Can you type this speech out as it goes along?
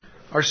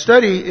Our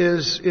study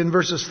is in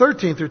verses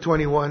 13 through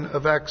 21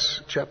 of Acts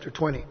chapter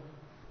 20.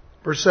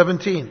 Verse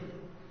 17.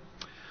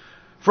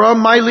 From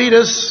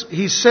Miletus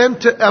he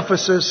sent to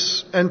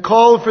Ephesus and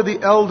called for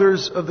the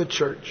elders of the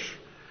church.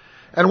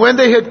 And when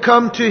they had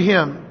come to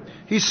him,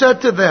 he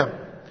said to them,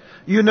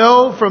 "You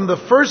know from the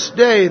first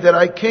day that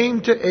I came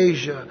to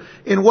Asia,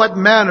 in what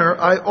manner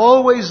I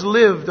always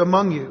lived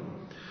among you,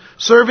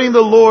 serving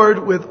the Lord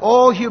with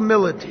all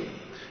humility,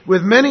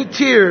 with many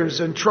tears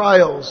and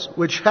trials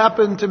which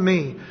happened to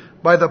me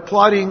by the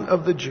plotting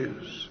of the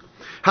Jews.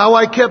 How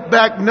I kept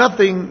back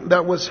nothing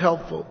that was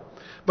helpful,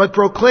 but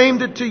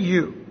proclaimed it to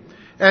you,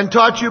 and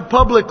taught you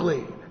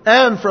publicly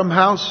and from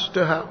house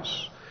to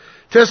house,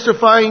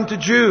 testifying to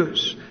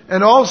Jews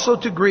and also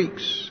to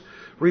Greeks,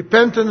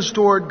 repentance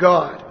toward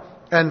God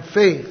and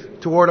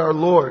faith toward our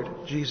Lord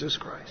Jesus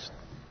Christ."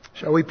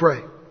 Shall we pray?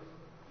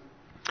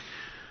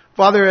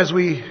 Father, as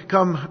we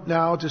come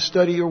now to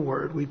study your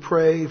word, we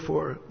pray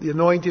for the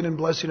anointing and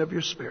blessing of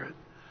your Spirit.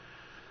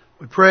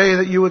 We pray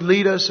that you would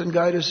lead us and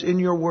guide us in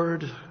your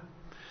word,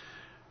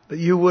 that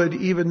you would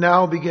even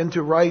now begin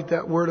to write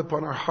that word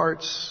upon our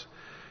hearts,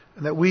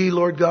 and that we,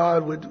 Lord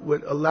God,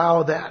 would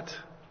allow that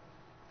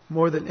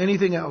more than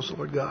anything else,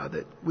 Lord God,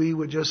 that we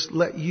would just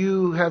let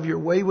you have your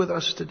way with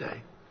us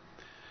today,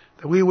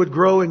 that we would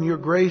grow in your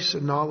grace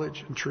and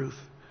knowledge and truth.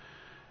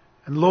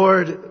 And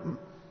Lord,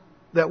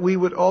 that we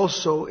would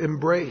also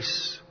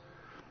embrace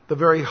the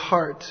very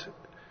heart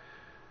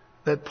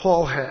that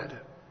Paul had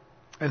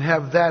and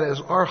have that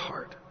as our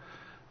heart,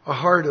 a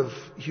heart of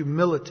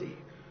humility,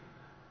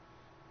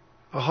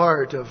 a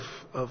heart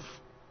of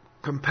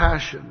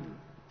compassion,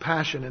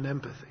 passion, and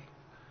empathy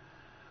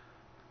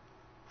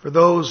for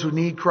those who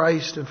need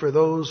Christ and for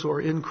those who are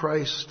in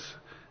Christ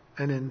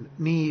and in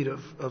need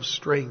of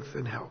strength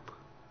and help.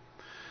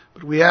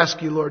 But we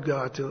ask you, Lord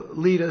God, to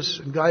lead us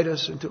and guide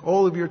us into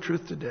all of your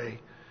truth today.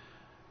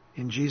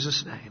 In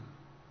Jesus' name,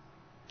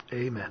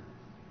 amen.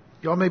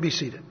 Y'all may be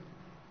seated.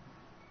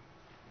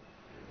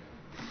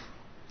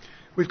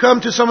 We've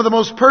come to some of the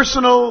most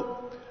personal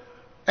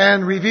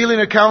and revealing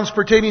accounts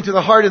pertaining to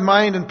the heart and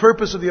mind and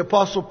purpose of the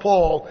Apostle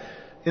Paul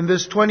in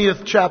this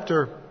 20th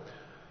chapter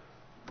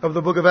of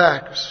the book of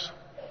Acts.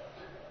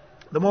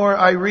 The more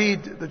I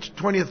read the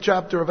 20th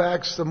chapter of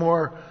Acts, the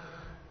more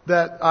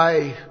that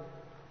I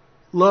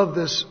love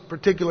this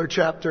particular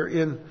chapter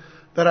in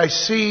that I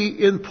see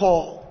in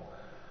Paul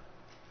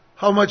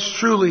how much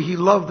truly he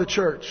loved the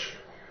church,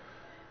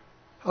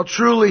 how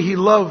truly he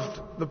loved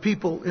the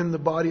people in the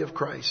body of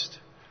Christ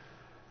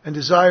and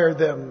desired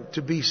them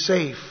to be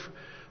safe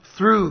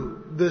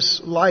through this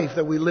life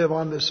that we live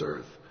on this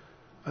earth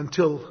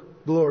until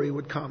glory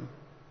would come.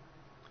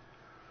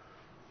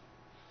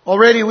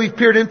 Already we've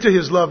peered into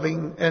his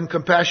loving and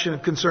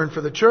compassionate concern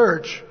for the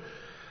church,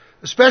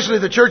 especially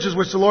the churches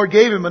which the Lord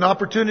gave him an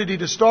opportunity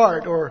to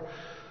start or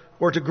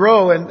to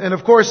grow. And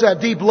of course that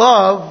deep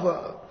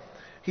love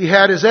he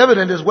had is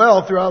evident as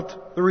well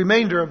throughout the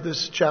remainder of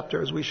this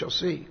chapter, as we shall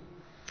see.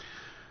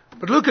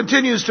 But Luke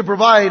continues to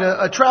provide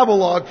a travel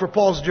log for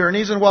Paul's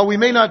journeys, and while we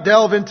may not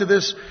delve into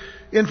this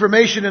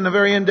information in a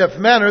very in-depth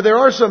manner, there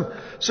are some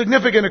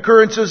significant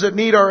occurrences that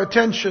need our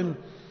attention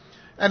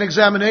and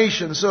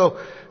examination. So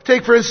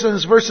take, for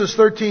instance, verses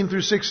 13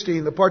 through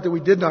 16, the part that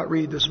we did not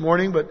read this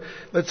morning, but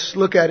let's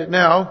look at it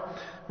now.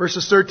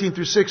 Verses 13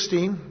 through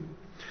 16.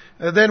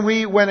 Then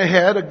we went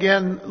ahead.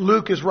 Again,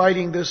 Luke is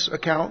writing this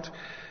account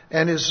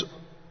and is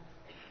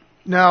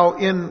now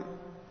in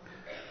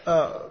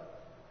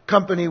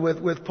company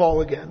with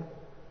Paul again.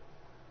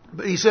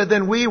 But he said,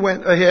 "Then we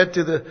went ahead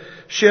to the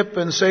ship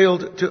and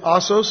sailed to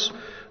Assos,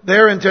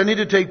 there intending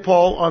to take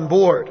Paul on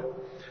board.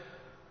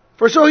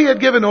 For so he had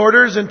given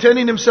orders,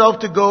 intending himself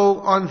to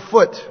go on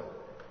foot."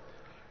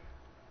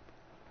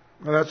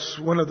 Well, that's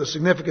one of the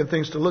significant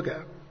things to look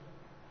at.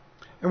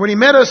 "And when he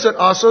met us at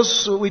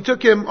Assos, we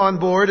took him on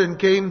board and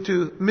came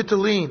to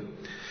Mytilene.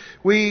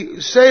 We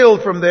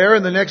sailed from there,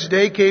 and the next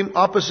day came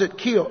opposite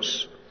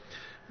Chios.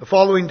 The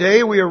following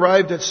day we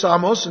arrived at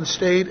Samos and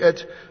stayed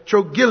at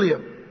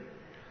Trogyllium."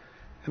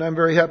 And I'm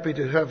very happy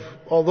to have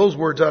all those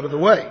words out of the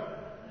way.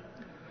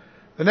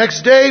 "The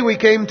next day we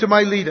came to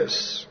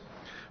Miletus.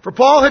 For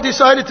Paul had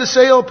decided to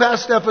sail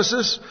past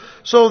Ephesus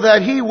so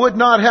that he would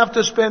not have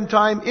to spend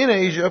time in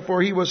Asia,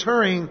 for he was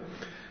hurrying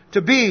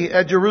to be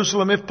at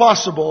Jerusalem, if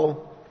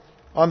possible,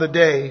 on the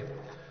day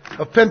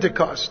of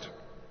Pentecost."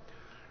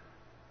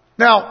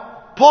 Now,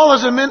 Paul,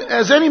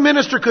 as any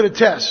minister could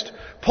attest,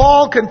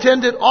 Paul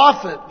contended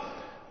often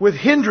with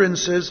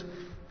hindrances,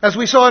 as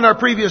we saw in our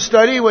previous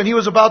study when he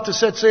was about to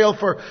set sail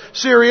for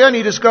Syria and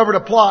he discovered a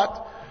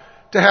plot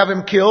to have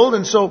him killed,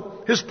 and so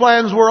his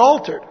plans were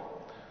altered.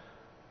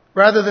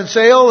 Rather than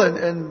sail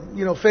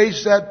and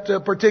face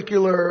that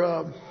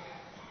particular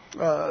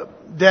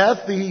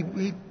death,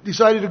 he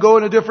decided to go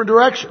in a different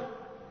direction.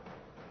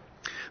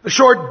 The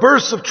short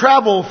bursts of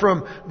travel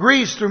from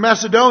Greece through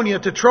Macedonia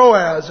to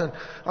Troas, and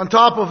on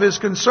top of his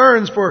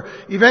concerns for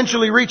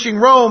eventually reaching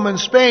Rome and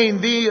Spain,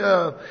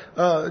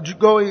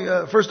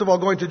 first of all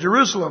going to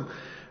Jerusalem,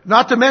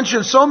 Not to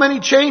mention so many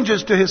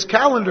changes to his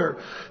calendar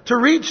to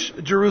reach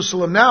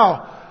Jerusalem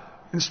now,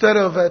 instead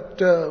of at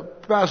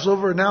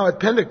Passover, now at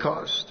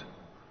Pentecost,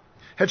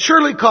 had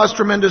surely caused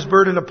tremendous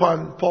burden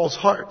upon Paul's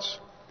hearts.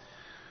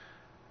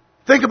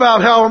 Think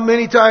about how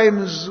many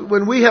times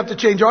when we have to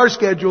change our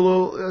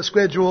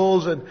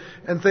schedules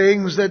and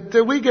things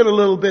that we get a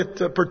little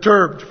bit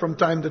perturbed from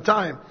time to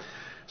time.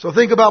 So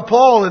think about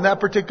Paul in that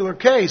particular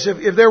case.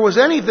 If there was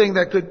anything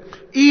that could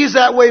ease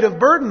that weight of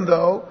burden,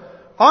 though,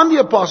 on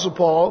the Apostle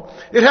Paul,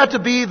 it had to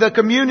be the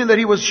communion that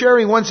he was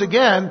sharing once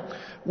again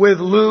with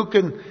Luke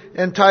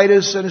and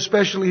Titus, and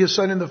especially his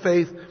son in the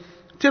faith,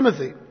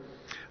 Timothy.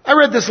 I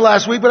read this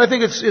last week, but I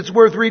think it's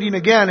worth reading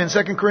again in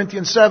 2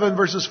 Corinthians 7,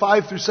 verses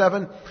 5 through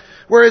 7,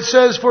 where it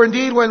says, "For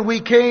indeed when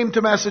we came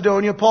to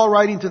Macedonia," Paul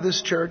writing to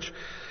this church,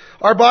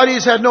 "our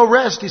bodies had no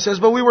rest," he says,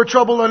 "but we were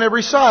troubled on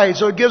every side."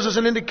 So it gives us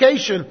an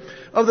indication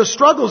of the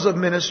struggles of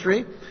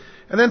ministry.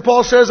 And then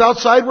Paul says,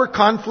 "Outside were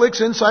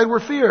conflicts, inside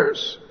were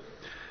fears.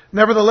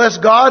 Nevertheless,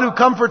 God, who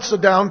comforts the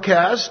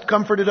downcast,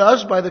 comforted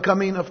us by the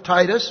coming of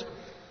Titus,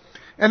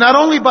 and not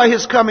only by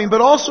his coming,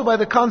 but also by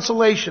the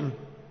consolation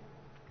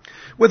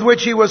with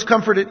which he was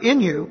comforted in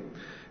you,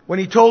 when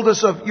he told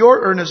us of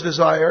your earnest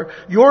desire,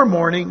 your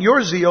mourning,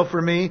 your zeal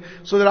for me,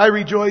 so that I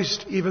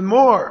rejoiced even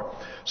more."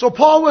 So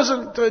Paul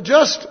wasn't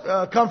just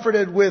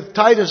comforted with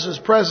Titus's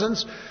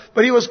presence,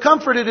 but he was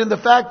comforted in the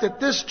fact that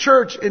this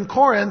church in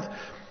Corinth,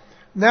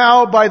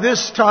 now by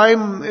this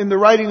time in the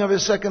writing of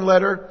his second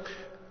letter,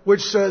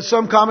 which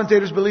some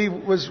commentators believe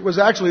was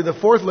actually the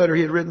fourth letter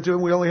he had written to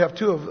him. We only have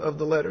two of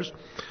the letters.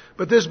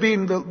 But this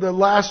being the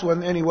last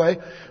one anyway,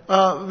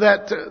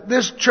 that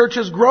this church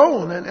has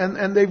grown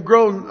and they've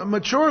grown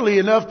maturely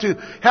enough to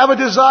have a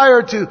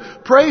desire to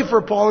pray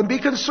for Paul and be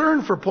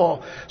concerned for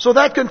Paul. So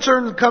that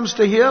concern comes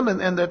to him,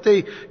 and that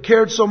they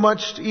cared so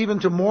much even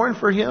to mourn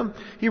for him.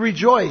 He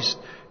rejoiced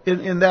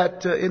in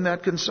that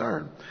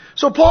concern.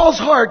 So Paul's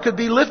heart could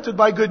be lifted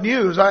by good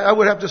news. I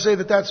would have to say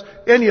that that's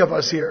any of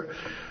us here.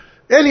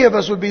 Any of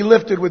us would be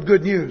lifted with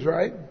good news,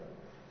 right?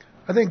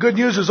 I think good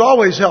news is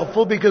always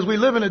helpful because we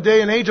live in a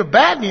day and age of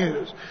bad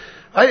news.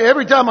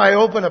 Every time I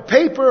open a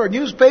paper or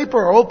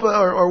newspaper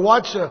or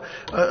watch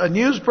a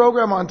news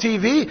program on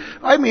TV,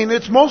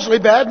 it's mostly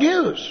bad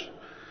news.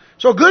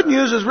 So good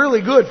news is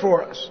really good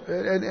for us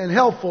and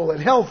helpful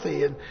and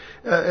healthy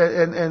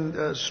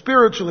and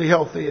spiritually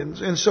healthy.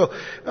 And so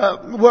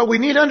what we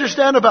need to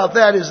understand about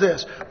that is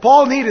this.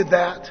 Paul needed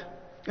that.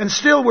 And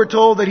still we're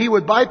told that he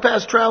would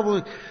bypass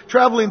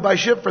traveling by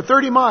ship for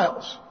 30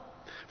 miles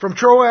from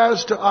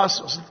Troas to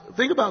Assos.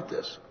 Think about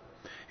this.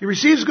 He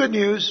receives good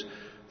news,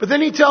 but then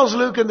he tells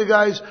Luke and the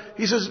guys,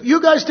 he says,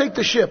 "You guys take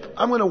the ship.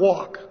 I'm going to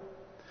walk."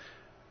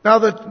 Now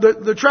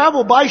the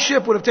travel by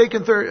ship would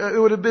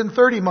have been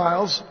 30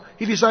 miles.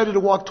 He decided to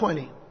walk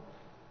 20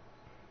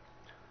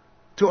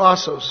 to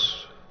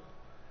Assos,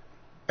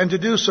 and to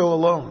do so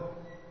alone.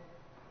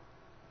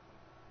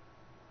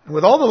 And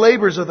with all the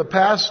labors of the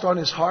past on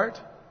his heart,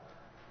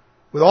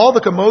 with all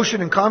the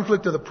commotion and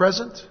conflict of the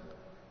present,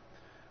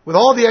 with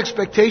all the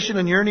expectation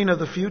and yearning of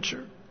the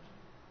future,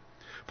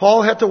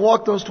 Paul had to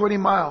walk those 20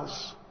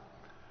 miles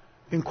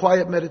in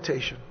quiet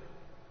meditation.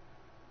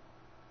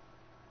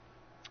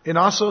 In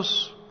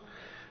Assos,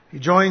 he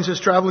joins his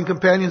traveling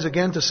companions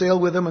again to sail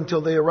with him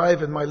until they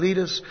arrive in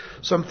Miletus,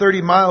 some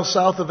 30 miles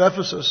south of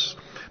Ephesus.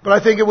 But I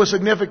think it was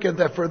significant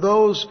that for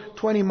those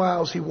 20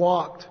 miles he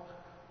walked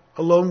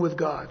alone with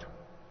God,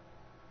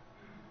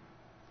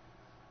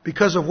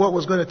 because of what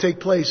was going to take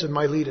place in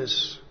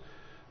Miletus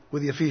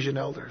with the Ephesian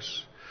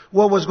elders.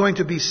 What was going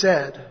to be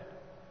said.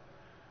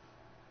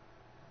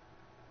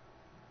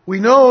 We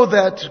know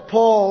that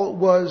Paul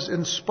was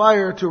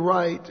inspired to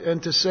write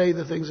and to say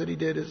the things that he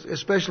did,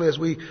 especially as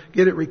we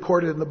get it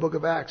recorded in the book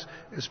of Acts,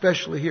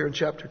 especially here in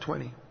chapter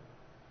 20.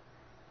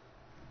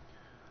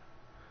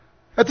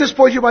 At this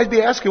point you might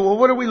be asking, well,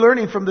 what are we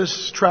learning from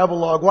this travel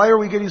log? Why are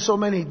we getting so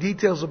many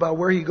details about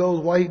where he goes,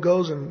 why he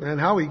goes, and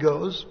how he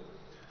goes?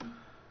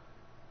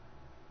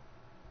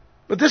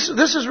 But this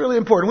is really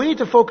important. We need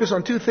to focus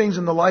on two things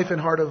in the life and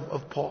heart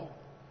of Paul.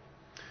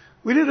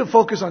 We need to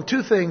focus on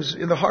two things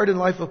in the heart and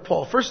life of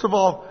Paul. First of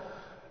all,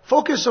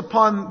 focus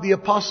upon the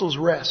apostles'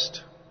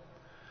 rest.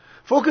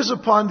 Focus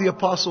upon the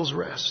apostles'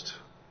 rest.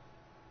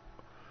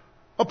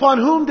 Upon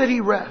whom did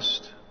he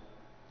rest?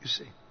 You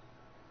see.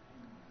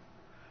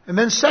 And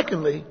then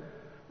secondly,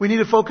 we need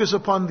to focus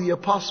upon the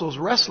apostles'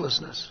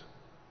 restlessness.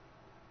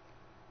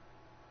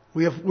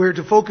 We're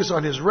to focus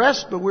on his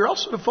rest, but we're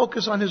also to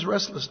focus on his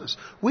restlessness.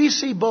 We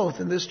see both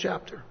in this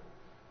chapter.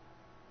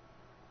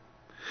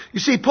 You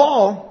see,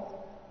 Paul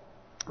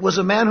was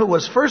a man who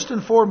was first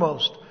and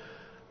foremost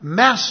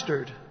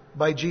mastered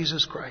by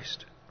Jesus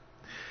Christ.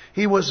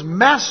 He was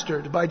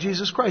mastered by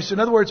Jesus Christ.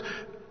 In other words,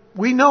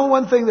 we know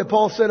one thing that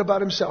Paul said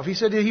about himself. He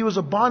said he was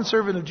a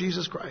bondservant of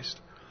Jesus Christ.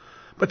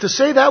 But to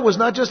say that was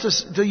not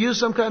just to use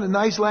some kind of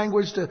nice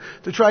language to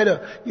try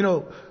to,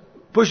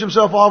 push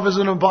himself off as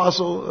an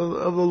apostle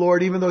of the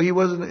Lord, even though he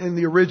wasn't in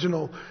the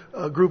original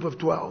group of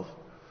 12.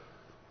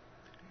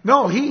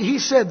 No, he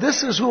said,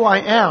 this is who I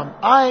am.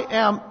 I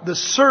am the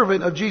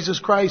servant of Jesus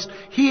Christ.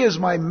 He is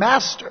my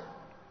master.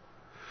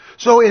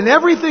 So in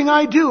everything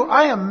I do,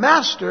 I am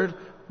mastered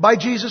by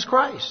Jesus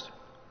Christ.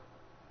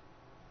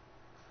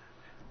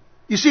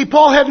 You see,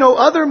 Paul had no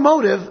other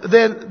motive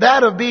than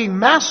that of being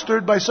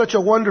mastered by such a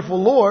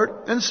wonderful Lord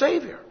and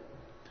Savior.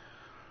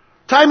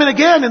 Time and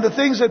again in the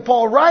things that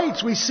Paul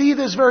writes, we see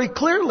this very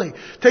clearly.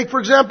 Take,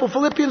 for example,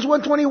 Philippians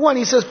 1:21.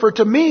 He says, for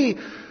to me,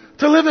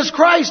 to live is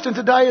Christ and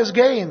to die is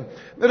gain.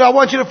 And I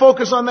want you to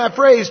focus on that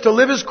phrase, to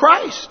live is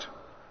Christ.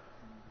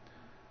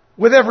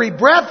 With every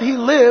breath he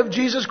lived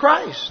Jesus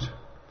Christ.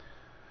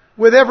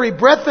 With every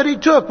breath that he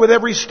took, with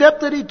every step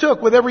that he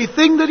took, with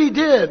everything that he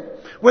did,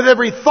 with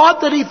every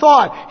thought that he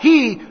thought,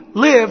 he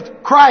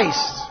lived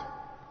Christ.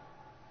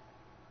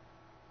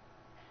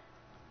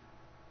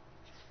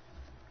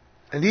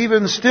 And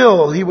even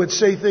still, he would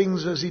say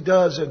things as he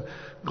does in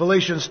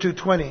Galatians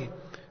 2:20.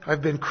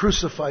 I've been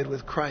crucified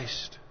with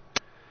Christ.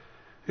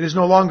 It is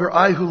no longer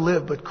I who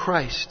live, but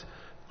Christ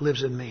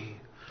lives in me.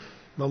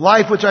 The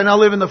life which I now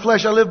live in the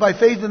flesh, I live by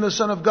faith in the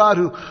Son of God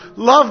who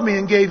loved me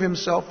and gave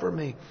himself for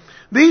me.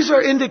 These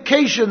are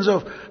indications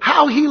of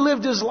how he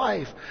lived his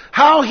life.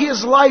 How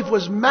his life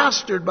was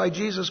mastered by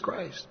Jesus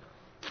Christ.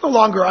 It's no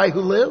longer I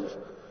who live.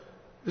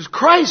 It's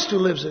Christ who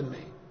lives in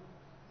me.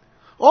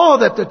 Oh,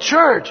 that the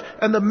church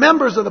and the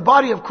members of the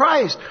body of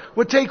Christ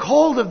would take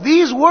hold of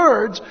these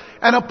words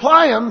and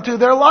apply them to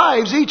their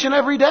lives each and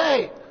every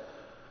day.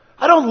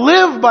 I don't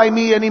live by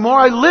me anymore.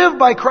 I live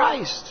by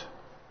Christ.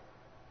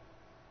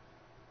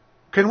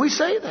 Can we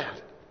say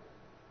that?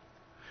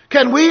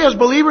 Can we as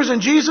believers in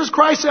Jesus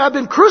Christ say, I've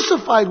been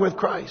crucified with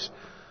Christ?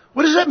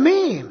 What does that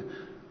mean?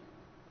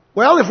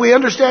 Well, if we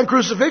understand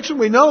crucifixion,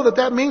 we know that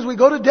that means we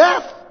go to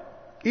death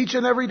each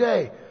and every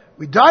day.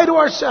 We die to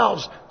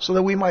ourselves so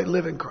that we might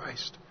live in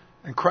Christ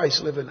and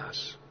Christ live in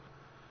us.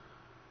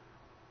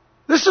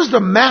 This is the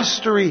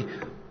mastery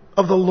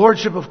of the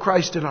Lordship of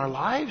Christ in our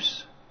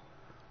lives.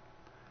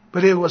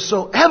 But it was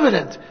so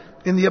evident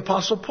in the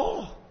Apostle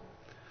Paul.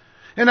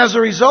 And as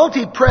a result,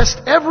 he pressed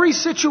every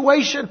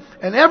situation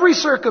and every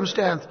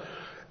circumstance,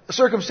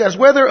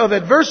 whether of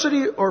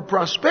adversity or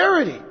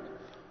prosperity,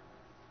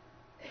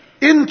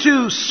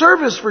 into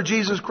service for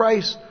Jesus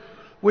Christ,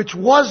 which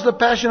was the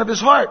passion of his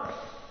heart.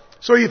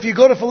 So if you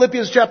go to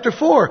Philippians chapter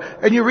 4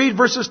 and you read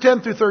verses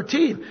 10 through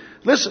 13,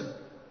 listen,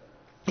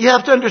 you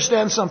have to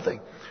understand something.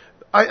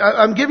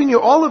 I'm giving you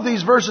all of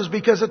these verses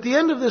because at the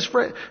end of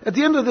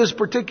this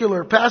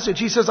particular passage,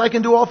 he says, I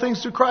can do all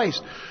things through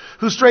Christ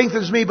who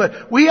strengthens me.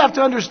 But we have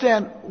to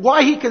understand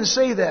why he can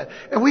say that.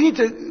 And we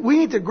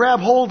need to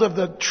grab hold of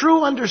the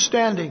true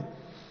understanding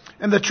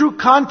and the true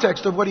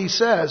context of what he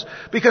says.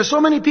 Because so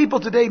many people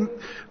today,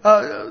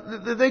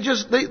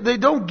 they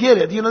don't get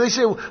it. You know, they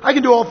say, well, I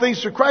can do all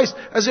things through Christ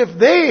as if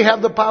they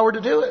have the power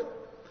to do it.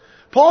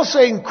 Paul's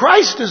saying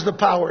Christ is the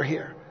power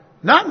here,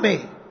 not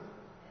me.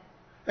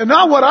 And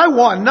not what I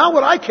want, not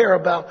what I care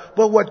about,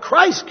 but what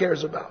Christ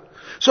cares about.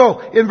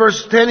 So, in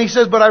verse 10 he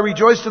says, but I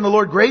rejoiced in the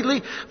Lord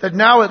greatly, that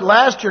now at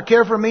last your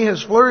care for me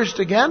has flourished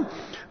again,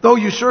 though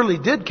you surely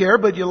did care,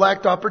 but you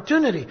lacked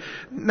opportunity.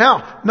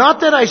 Now,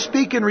 not that I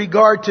speak in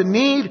regard to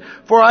need,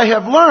 for I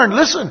have learned,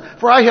 listen,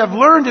 for I have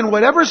learned in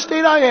whatever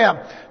state I am,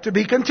 to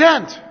be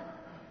content.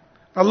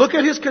 Now look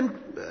at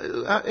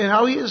and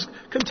how he is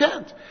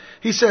content.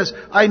 He says,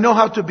 I know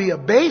how to be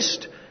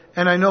abased,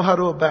 and I know how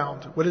to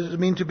abound. What does it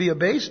mean to be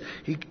abased?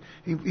 He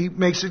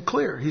makes it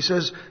clear. He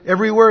says,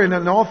 everywhere and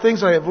in all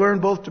things I have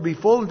learned both to be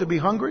full and to be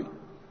hungry,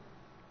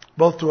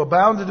 both to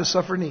abound and to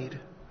suffer need.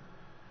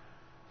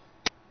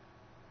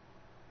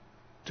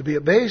 To be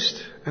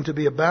abased and to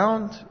be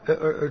abound,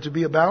 or to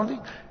be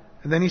abounding.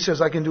 And then he says,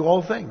 I can do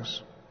all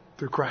things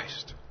through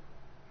Christ.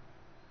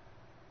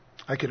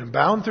 I can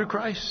abound through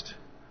Christ.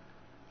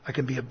 I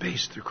can be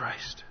abased through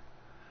Christ.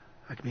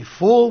 I can be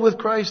full with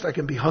Christ. I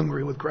can be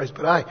hungry with Christ.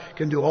 But I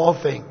can do all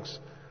things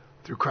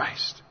through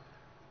Christ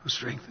who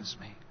strengthens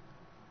me.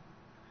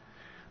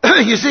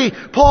 You see,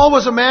 Paul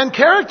was a man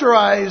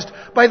characterized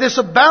by this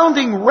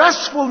abounding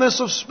restfulness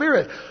of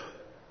spirit.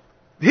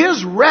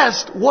 His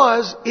rest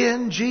was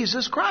in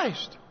Jesus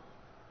Christ.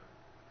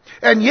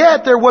 And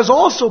yet there was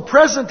also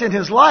present in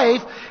his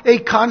life a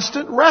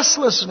constant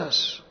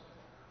restlessness.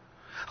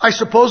 I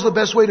suppose the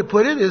best way to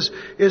put it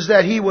is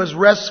that he was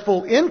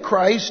restful in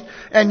Christ,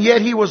 and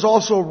yet he was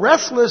also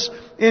restless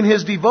in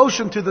his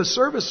devotion to the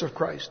service of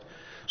Christ.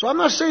 So I'm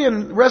not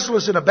saying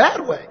restless in a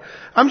bad way.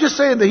 I'm just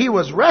saying that he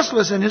was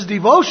restless in his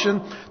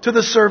devotion to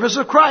the service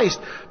of Christ.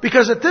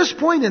 Because at this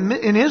point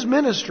in his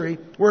ministry,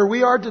 where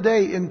we are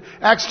today in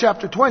Acts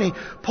chapter 20,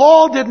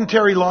 Paul didn't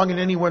tarry long in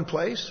any one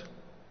place.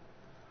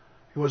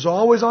 He was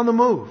always on the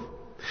move.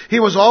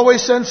 He was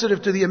always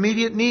sensitive to the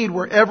immediate need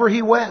wherever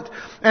he went.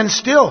 And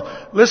still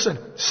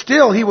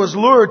he was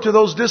lured to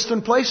those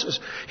distant places.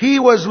 He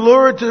was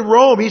lured to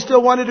Rome. He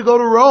still wanted to go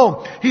to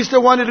Rome. He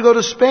still wanted to go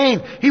to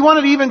Spain. He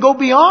wanted to even go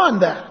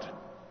beyond that.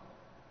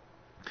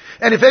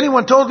 And if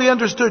anyone totally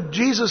understood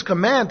Jesus'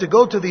 command to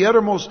go to the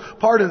uttermost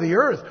part of the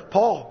earth,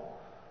 Paul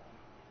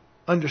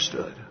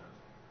understood.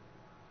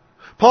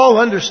 Paul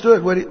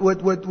understood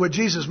what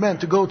Jesus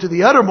meant, to go to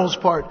the uttermost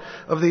part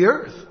of the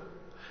earth.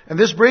 And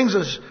this brings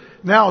us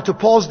now to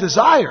Paul's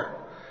desire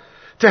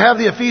to have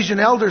the Ephesian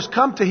elders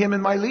come to him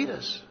in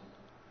Miletus.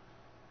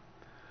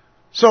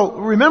 So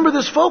remember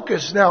this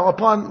focus now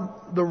upon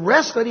the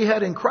rest that he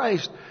had in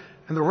Christ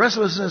and the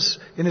restlessness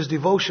in his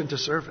devotion to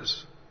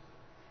service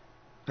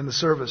and the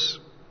service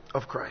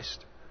of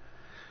Christ.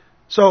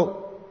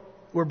 So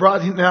we're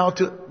brought now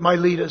to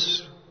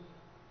Miletus.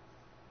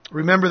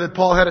 Remember that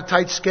Paul had a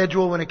tight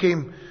schedule when it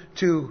came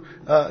to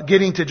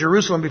getting to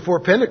Jerusalem before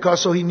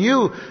Pentecost, so he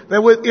knew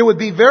that it would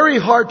be very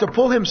hard to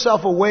pull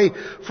himself away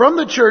from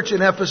the church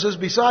in Ephesus,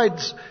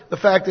 besides the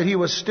fact that he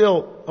was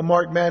still a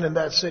marked man in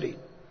that city.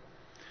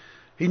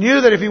 He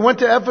knew that if he went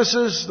to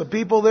Ephesus, the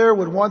people there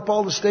would want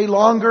Paul to stay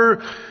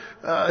longer.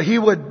 He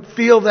would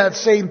feel that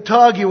same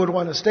tug. He would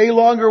want to stay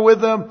longer with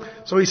them.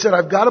 So he said,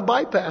 I've got to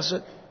bypass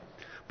it.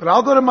 But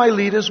I'll go to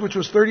Miletus, which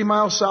was 30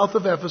 miles south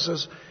of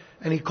Ephesus.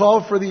 And he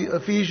called for the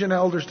Ephesian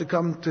elders to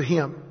come to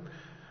him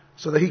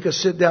so that he could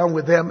sit down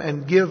with them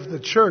and give the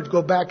church,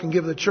 go back and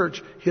give the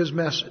church his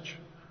message.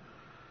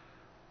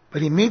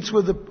 But he meets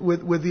with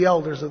the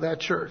elders of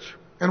that church.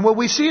 And what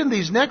we see in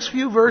these next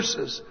few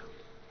verses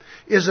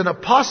is an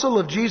apostle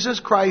of Jesus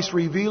Christ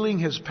revealing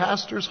his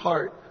pastor's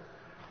heart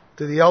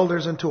to the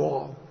elders and to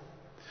all.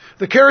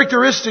 The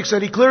characteristics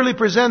that he clearly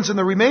presents in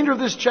the remainder of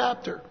this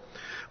chapter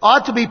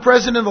ought to be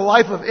present in the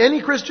life of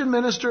any Christian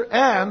minister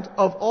and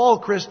of all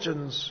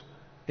Christians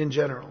in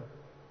general.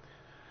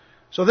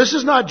 So this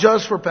is not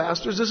just for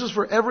pastors, this is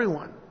for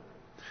everyone.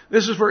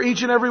 This is for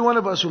each and every one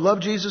of us who love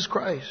Jesus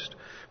Christ.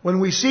 When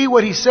we see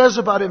what he says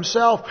about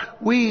himself,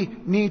 we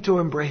need to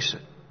embrace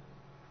it.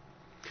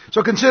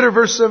 So consider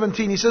verse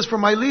 17. He says,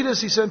 from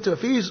Miletus he sent to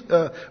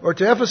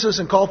Ephesus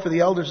and called for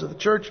the elders of the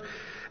church.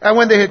 And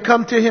when they had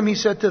come to him, he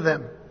said to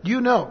them, you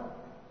know,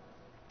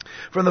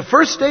 from the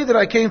first day that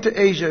I came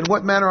to Asia, in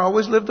what manner I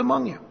always lived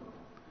among you.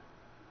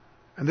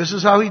 And this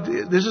is how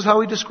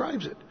he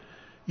describes it.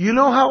 You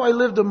know how I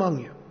lived among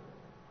you,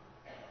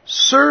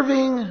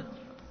 serving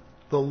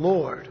the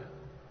Lord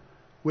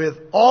with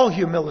all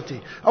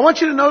humility. I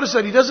want you to notice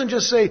that he doesn't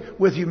just say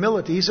with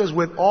humility. He says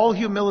with all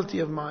humility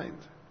of mind.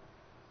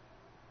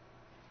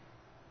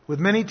 With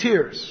many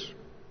tears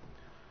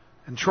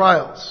and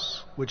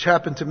trials, which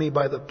happened to me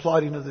by the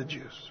plotting of the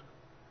Jews.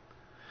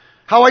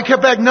 How I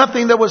kept back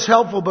nothing that was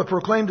helpful, but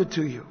proclaimed it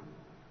to you,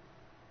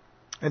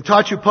 and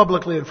taught you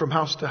publicly and from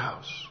house to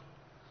house,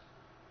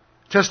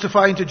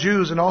 testifying to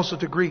Jews and also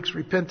to Greeks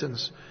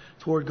repentance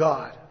toward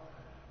God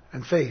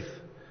and faith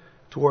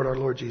toward our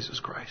Lord Jesus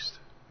Christ.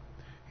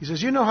 He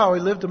says, you know how I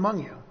lived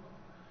among you.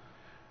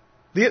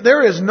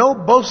 There is no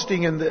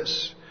boasting in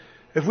this.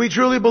 If we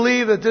truly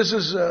believe that this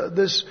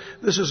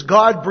is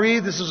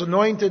God-breathed, this is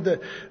anointed,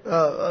 that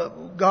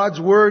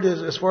God's Word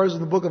is, as far as in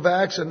the book of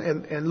Acts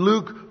and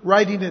Luke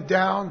writing it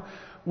down,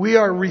 we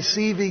are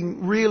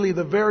receiving really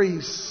the very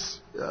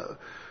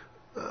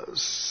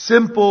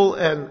simple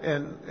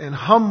and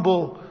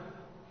humble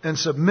and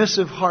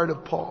submissive heart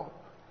of Paul.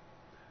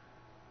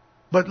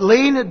 But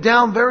laying it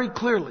down very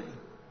clearly,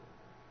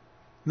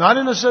 not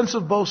in a sense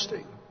of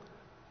boasting,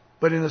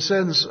 but in a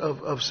sense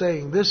of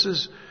saying, this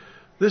is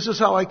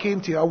how I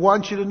came to you. I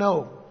want you to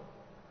know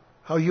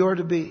how you are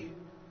to be.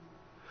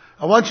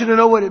 I want you to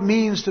know what it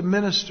means to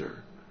minister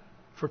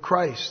for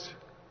Christ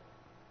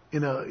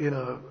in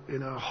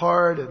a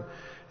hard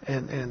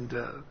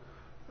and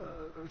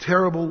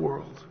terrible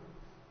world.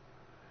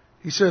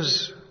 He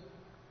says,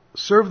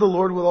 serve the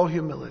Lord with all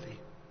humility.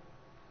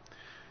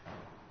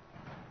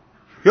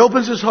 He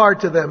opens his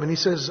heart to them and he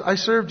says, I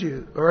served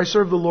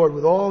the Lord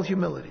with all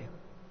humility.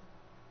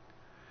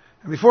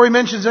 And before he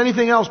mentions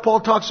anything else,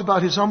 Paul talks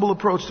about his humble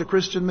approach to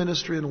Christian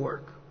ministry and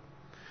work.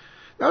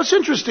 Now it's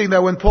interesting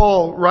that when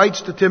Paul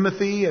writes to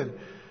Timothy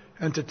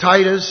and to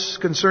Titus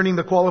concerning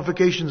the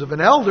qualifications of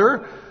an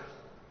elder,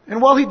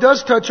 and while he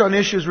does touch on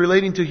issues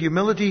relating to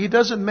humility, he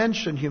doesn't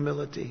mention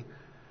humility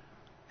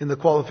in the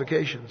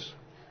qualifications.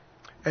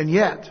 And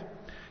yet,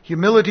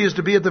 humility is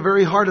to be at the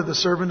very heart of the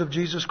servant of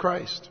Jesus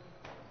Christ.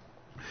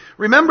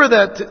 Remember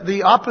that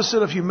the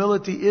opposite of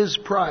humility is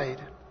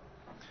pride.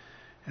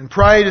 And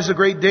pride is a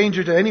great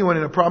danger to anyone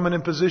in a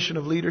prominent position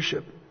of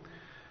leadership.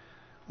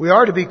 We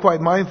are to be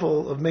quite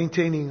mindful of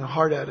maintaining a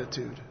heart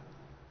attitude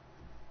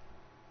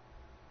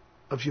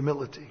of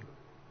humility.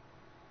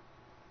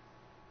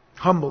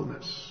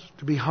 Humbleness,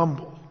 to be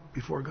humble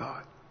before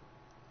God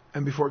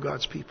and before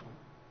God's people.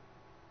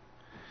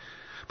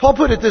 Paul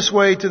put it this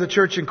way to the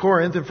church in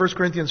Corinth in 1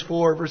 Corinthians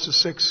 4 verses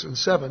 6 and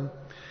 7.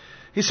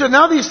 He said,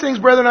 now these things,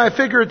 brethren, I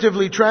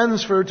figuratively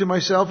transferred to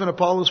myself and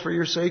Apollos for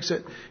your sakes,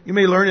 that you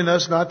may learn in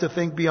us not to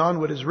think beyond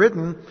what is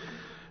written,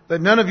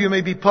 that none of you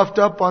may be puffed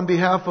up on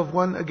behalf of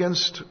one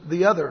against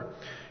the other.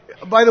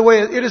 By the way,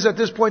 it is at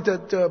this point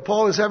that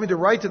Paul is having to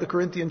write to the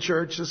Corinthian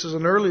church. This is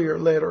an earlier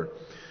letter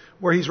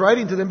where he's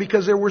writing to them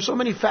because there were so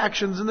many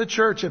factions in the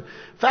church. And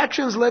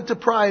factions led to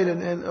pride,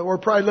 or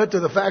pride led to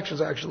the factions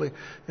actually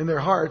in their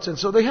hearts. And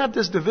so they had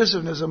this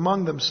divisiveness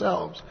among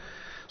themselves.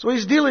 So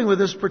he's dealing with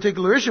this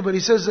particular issue, but he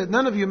says that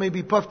none of you may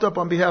be puffed up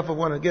on behalf of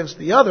one against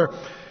the other.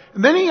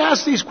 And then he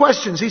asks these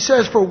questions. He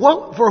says, for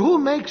who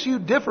makes you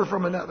differ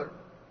from another?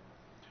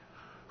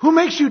 Who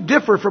makes you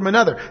differ from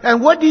another? And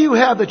what do you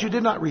have that you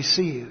did not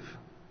receive?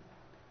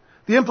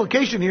 The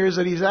implication here is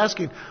that he's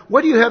asking,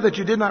 what do you have that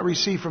you did not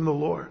receive from the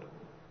Lord?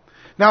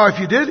 Now, if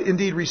you did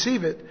indeed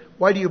receive it,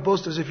 why do you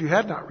boast as if you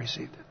had not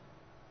received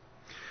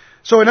it?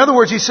 So in other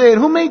words, he's saying,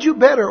 who made you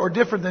better or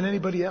different than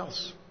anybody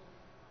else?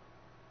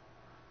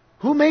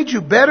 Who made you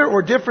better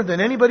or different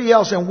than anybody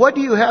else? And what do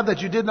you have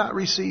that you did not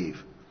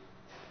receive?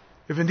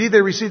 If indeed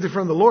they received it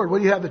from the Lord, what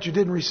do you have that you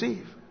didn't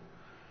receive?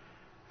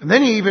 And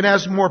then he even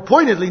asks more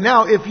pointedly,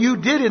 now, if you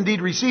did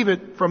indeed receive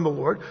it from the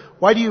Lord,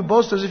 why do you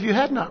boast as if you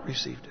had not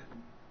received it?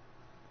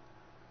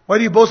 Why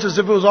do you boast as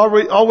if it was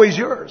always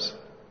yours?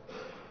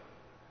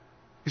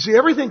 You see,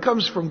 everything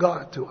comes from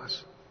God to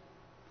us.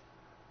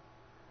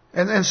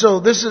 And so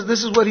this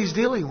is what he's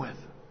dealing with.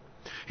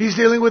 He's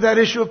dealing with that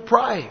issue of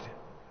pride.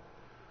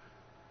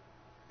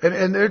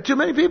 And there are too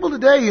many people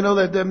today,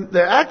 that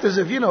they act as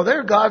if,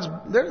 they're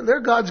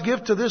God's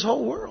gift to this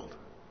whole world.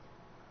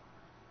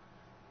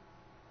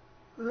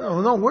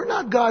 No, we're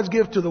not God's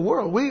gift to the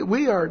world.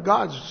 We are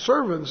God's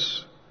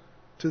servants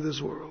to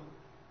this world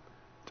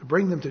to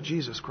bring them to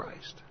Jesus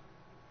Christ.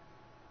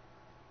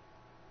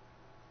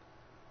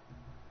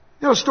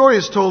 A story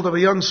is told of a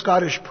young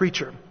Scottish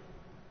preacher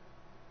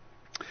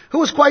who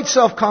was quite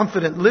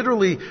self-confident,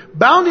 literally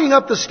bounding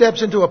up the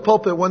steps into a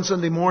pulpit one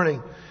Sunday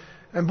morning.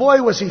 And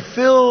boy, was he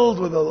filled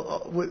with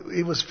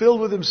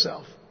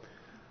himself.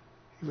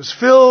 He was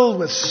filled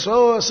with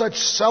such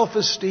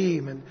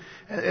self-esteem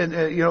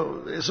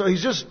and so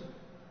he's just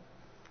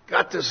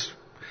got this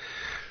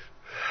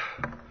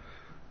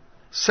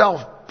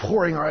self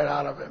pouring right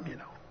out of him,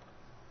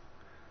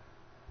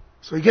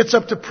 So he gets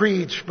up to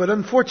preach, but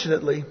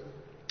unfortunately,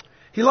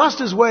 he lost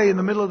his way in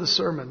the middle of the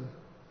sermon.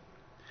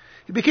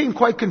 He became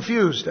quite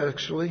confused,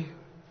 actually.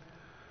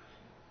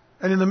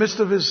 And in the midst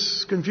of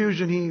his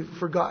confusion, he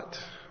forgot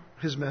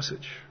his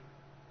message.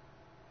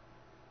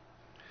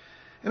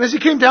 And as he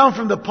came down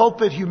from the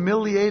pulpit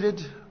humiliated,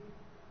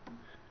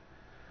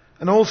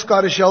 an old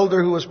Scottish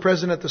elder who was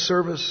present at the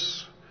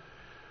service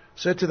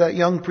said to that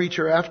young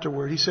preacher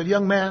afterward, he said,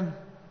 "Young man,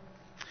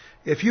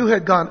 if you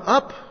had gone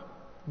up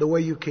the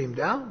way you came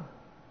down,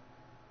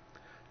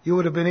 you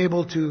would have been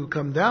able to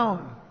come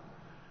down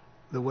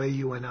the way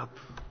you went up."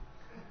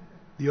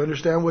 Do you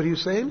understand what he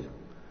was saying?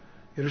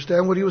 You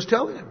understand what he was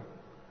telling him?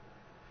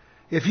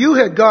 If you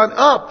had gone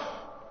up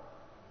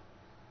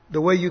the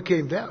way you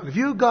came down, if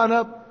you had gone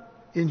up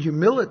in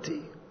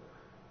humility,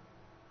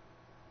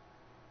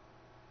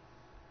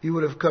 you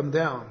would have come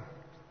down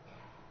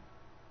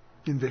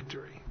in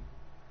victory.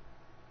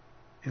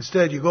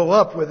 Instead, you go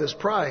up with this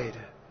pride,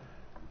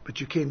 but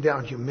you came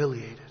down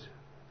humiliated.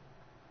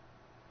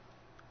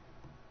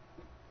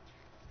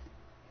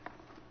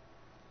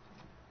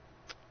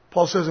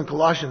 Paul says in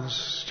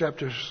Colossians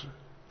chapter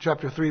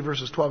 3,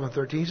 verses 12 and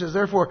 13, he says,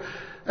 "Therefore,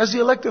 as the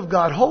elect of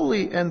God,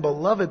 holy and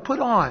beloved, put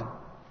on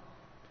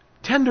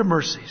tender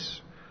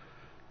mercies,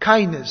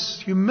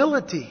 kindness,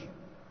 humility,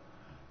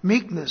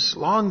 meekness,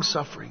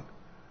 long-suffering,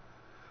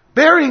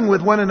 bearing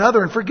with one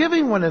another and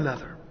forgiving one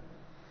another.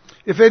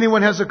 If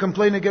anyone has a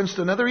complaint against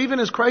another, even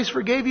as Christ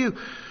forgave you,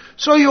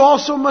 so you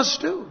also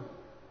must do."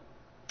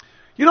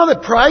 You know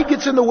that pride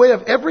gets in the way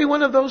of every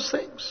one of those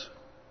things.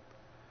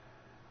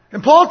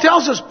 And Paul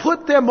tells us,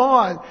 put them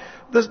on.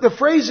 The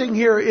phrasing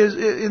here is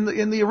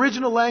in the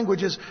original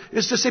language is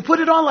to say, put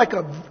it on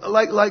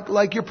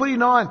like you're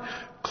putting on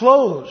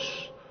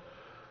clothes,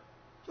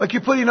 like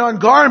you're putting on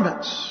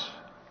garments.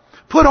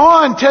 Put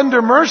on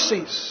tender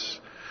mercies.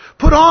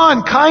 Put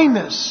on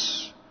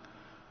kindness.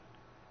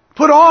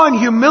 Put on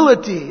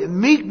humility and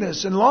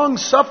meekness and long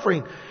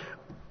suffering.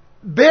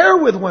 Bear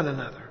with one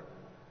another.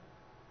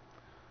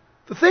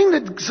 The thing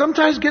that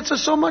sometimes gets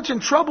us so much in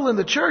trouble in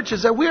the church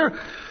is that we're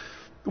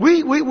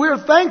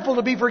thankful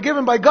to be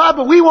forgiven by God,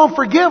 but we won't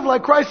forgive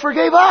like Christ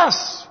forgave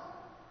us.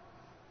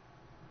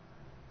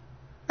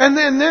 And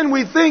then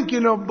we think,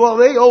 well,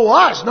 they owe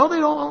us. No, they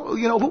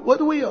don't. What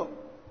do we owe?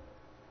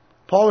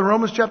 Paul in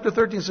Romans chapter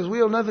 13 says,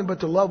 we owe nothing but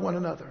to love one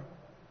another.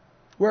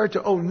 We are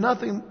to owe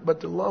nothing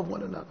but to love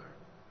one another.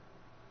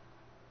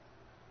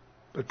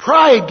 But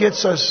pride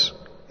gets us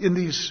in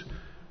these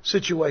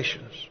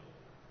situations.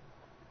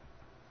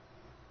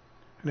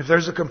 And if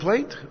there's a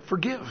complaint,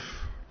 forgive.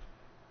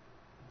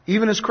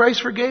 Even as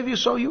Christ forgave you,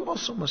 so you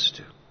also must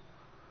do.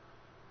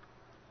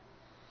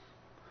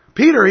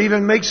 Peter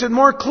even makes it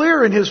more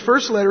clear in his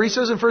first letter. He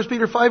says in 1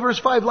 Peter 5 verse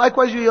 5,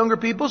 "Likewise, you younger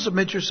people,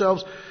 submit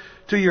yourselves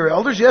to your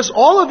elders. Yes,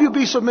 all of you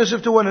be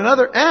submissive to one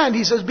another." And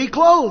he says, be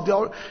clothed.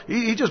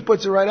 He just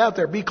puts it right out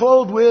there. Be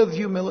clothed with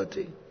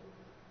humility.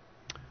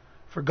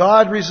 For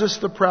God resists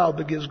the proud,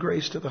 but gives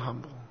grace to the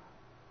humble.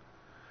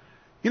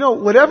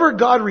 Whatever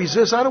God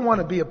resists, I don't want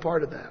to be a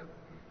part of that.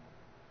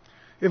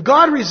 If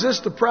God resists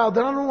the proud,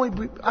 then I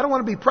don't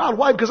want to be proud.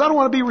 Why? Because I don't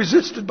want to be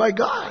resisted by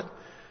God.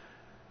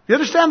 You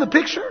understand the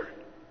picture?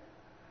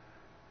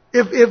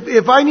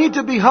 If I need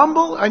to be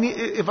humble,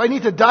 if I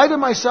need to die to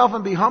myself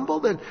and be humble,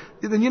 then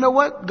you know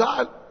what?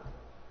 God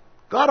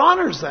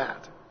honors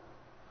that.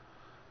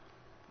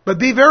 But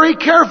be very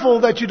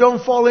careful that you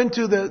don't fall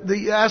into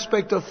the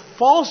aspect of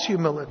false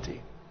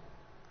humility.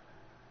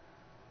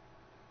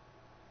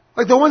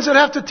 Like the ones that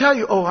have to tell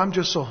you, oh, I'm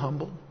just so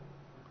humble.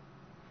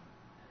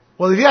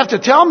 Well, if you have to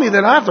tell me,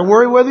 then I have to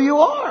worry whether you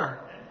are.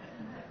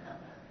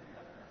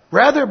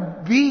 Rather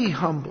be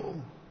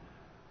humble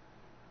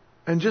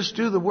and just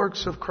do the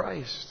works of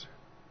Christ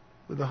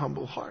with a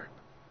humble heart.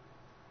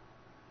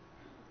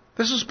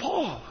 This is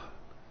Paul.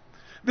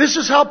 This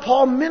is how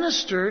Paul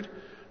ministered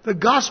the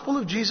gospel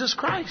of Jesus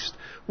Christ.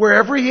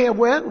 Wherever he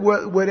went,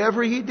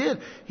 whatever he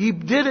did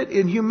it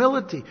in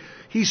humility.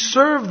 He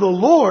served the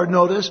Lord,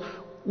 notice,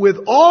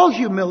 with all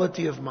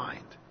humility of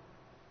mind.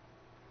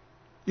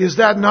 Is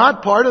that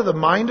not part of the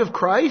mind of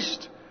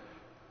Christ?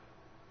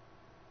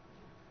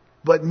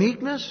 But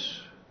meekness.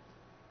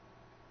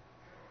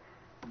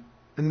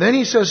 And then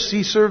he says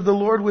he served the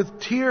Lord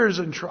with tears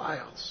and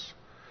trials.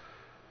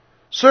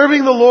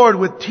 Serving the Lord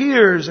with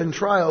tears and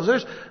trials.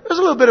 There's a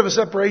little bit of a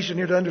separation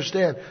here to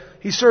understand.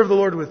 He served the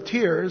Lord with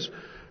tears,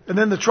 and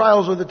then the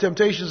trials or the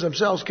temptations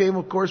themselves came,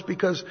 of course,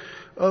 because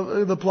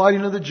of the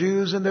plotting of the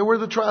Jews, and there were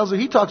the trials that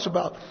he talks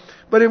about.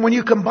 But when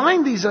you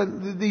combine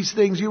these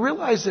things, you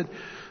realize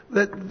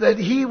that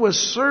he was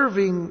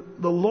serving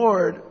the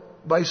Lord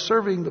by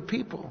serving the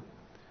people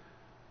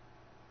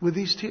with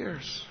these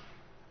tears.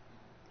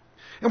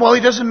 And while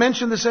he doesn't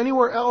mention this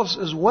anywhere else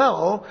as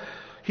well,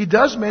 he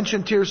does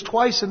mention tears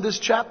twice in this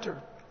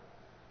chapter.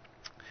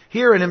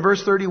 Here and in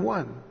verse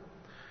 31.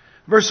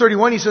 Verse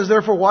 31, he says,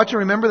 therefore watch and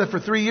remember that for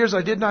 3 years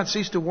I did not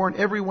cease to warn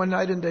everyone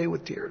night and day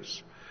with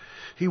tears.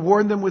 He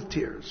warned them with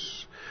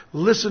tears.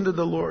 Listen to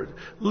the Lord.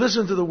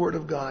 Listen to the Word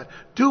of God.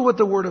 Do what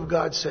the Word of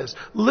God says.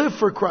 Live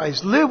for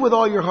Christ. Live with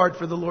all your heart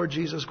for the Lord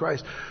Jesus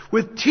Christ.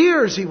 With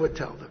tears he would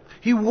tell them.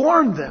 He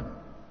warned them.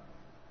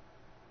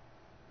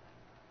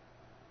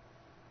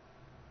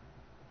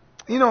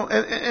 You know,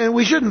 and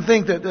we shouldn't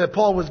think that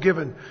Paul was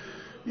given,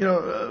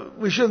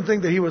 we shouldn't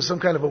think that he was some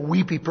kind of a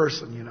weepy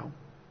person, you know.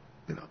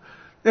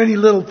 Any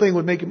little thing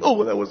would make him,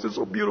 oh, that was just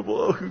so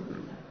beautiful.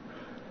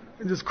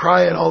 And just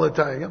crying all the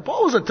time.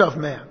 Paul was a tough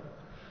man.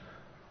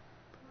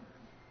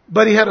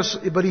 But he had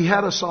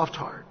a soft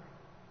heart.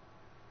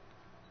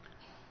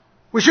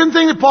 We shouldn't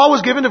think that Paul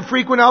was given to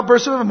frequent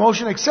outbursts of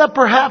emotion, except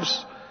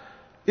perhaps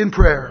in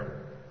prayer.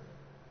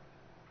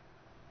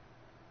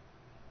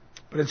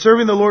 But in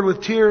serving the Lord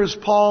with tears,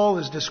 Paul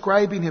is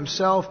describing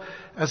himself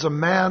as a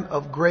man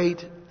of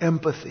great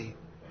empathy.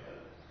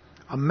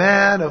 A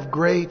man of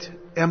great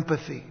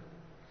empathy.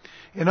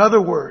 In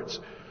other words,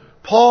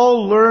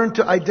 Paul learned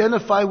to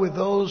identify with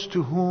those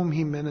to whom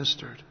he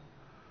ministered.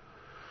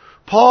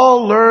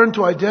 Paul learned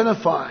to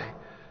identify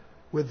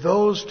with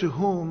those to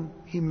whom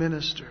he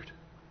ministered.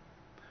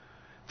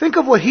 Think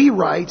of what he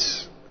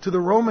writes to the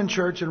Roman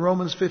church in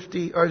Romans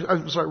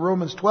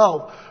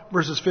 12,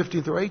 verses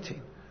 15 through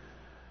 18.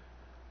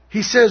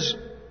 He says,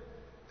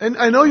 and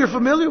I know you're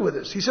familiar with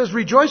this, he says,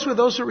 rejoice with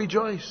those who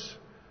rejoice,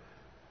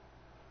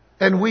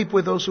 and weep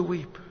with those who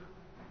weep.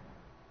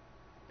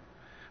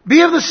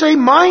 Be of the same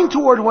mind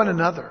toward one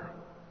another.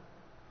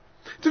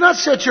 Do not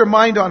set your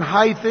mind on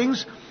high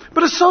things,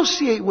 but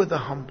associate with the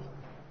humble.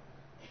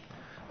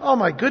 Oh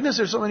my goodness,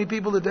 there's so many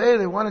people today,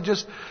 they want to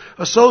just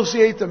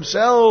associate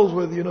themselves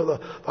with, the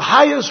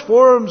highest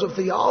forms of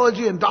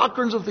theology and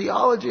doctrines of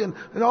theology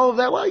and all of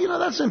that. Well,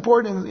 that's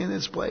important in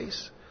its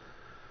place.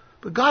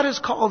 But God has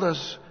called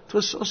us to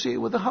associate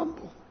with the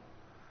humble.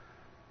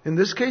 In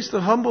this case, the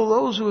humble,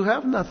 those who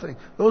have nothing,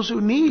 those who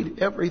need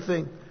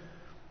everything,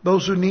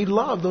 those who need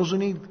love, those who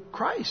need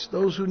Christ,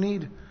 those who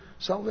need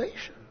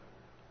salvation.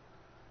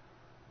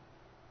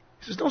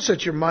 He says, don't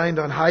set your mind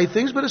on high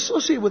things, but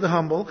associate with the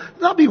humble.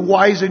 Do not be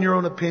wise in your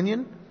own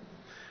opinion.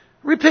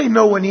 Repay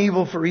no one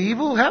evil for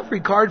evil. Have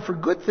regard for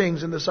good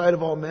things in the sight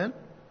of all men.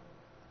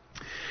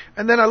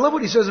 And then I love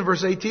what he says in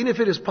verse 18, if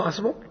it is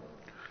possible,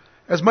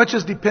 as much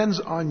as depends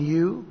on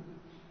you,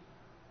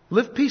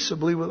 live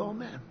peaceably with all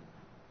men.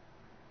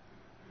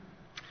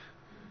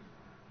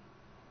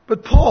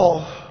 But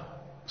Paul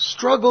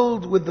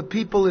struggled with the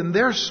people in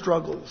their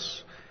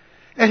struggles.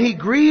 And he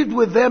grieved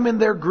with them in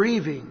their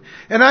grieving.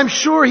 And I'm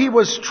sure he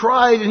was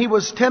tried and he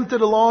was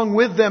tempted along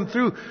with them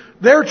through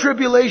their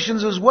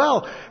tribulations as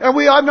well. And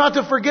we ought not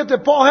to forget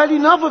that Paul had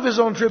enough of his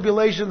own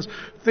tribulations,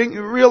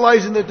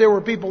 realizing that there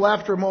were people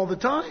after him all the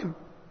time.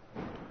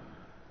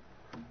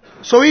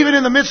 So even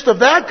in the midst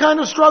of that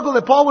kind of struggle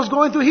that Paul was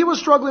going through, he was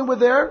struggling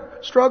with their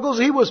struggles.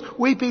 He was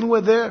weeping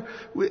with their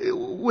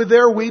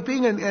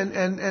weeping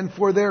and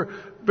for their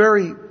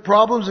very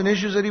problems and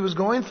issues that he was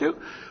going through.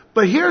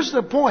 But here's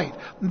the point.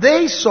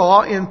 They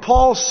saw in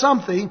Paul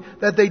something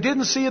that they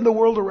didn't see in the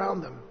world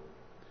around them.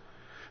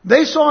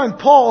 They saw in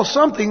Paul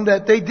something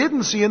that they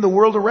didn't see in the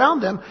world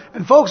around them.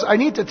 And folks, I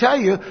need to tell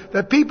you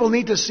that people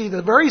need to see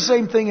the very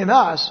same thing in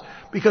us,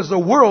 because the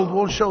world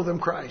won't show them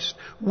Christ.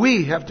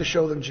 We have to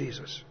show them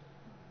Jesus.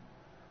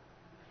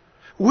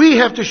 We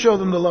have to show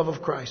them the love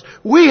of Christ.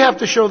 We have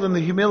to show them the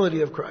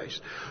humility of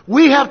Christ.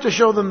 We have to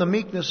show them the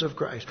meekness of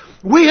Christ.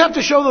 We have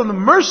to show them the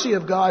mercy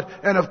of God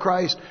and of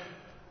Christ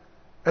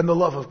and the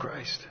love of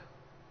Christ.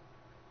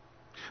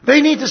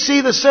 They need to see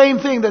the same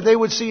thing that they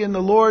would see in the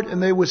Lord,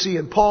 and they would see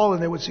in Paul,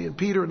 and they would see in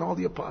Peter and all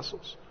the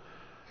apostles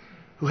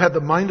who had the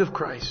mind of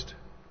Christ.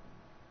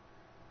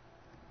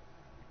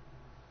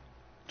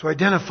 To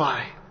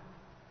identify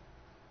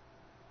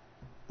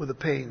with the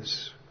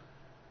pains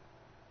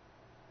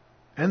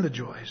and the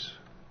joys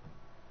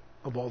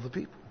of all the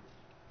people.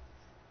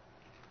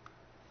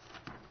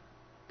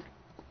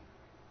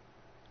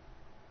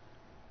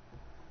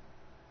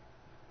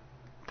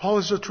 Paul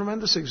is a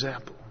tremendous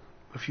example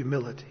of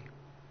humility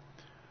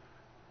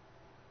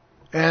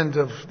and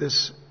of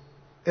this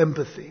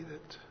empathy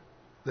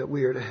that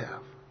we are to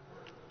have.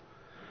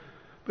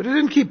 But it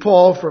didn't keep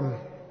Paul from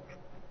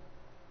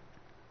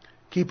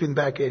keeping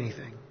back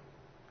anything.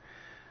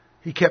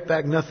 He kept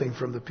back nothing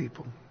from the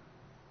people.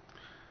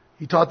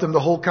 He taught them the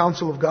whole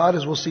counsel of God,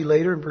 as we'll see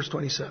later in verse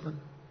 27.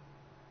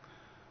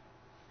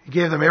 He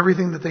gave them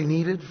everything that they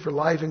needed for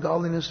life and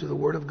godliness through the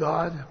Word of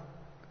God,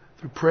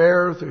 through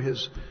prayer, through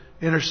His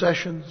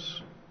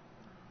intercessions.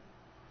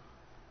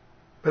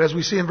 But as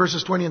we see in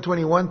verses 20 and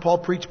 21, Paul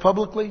preached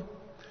publicly,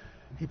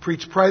 he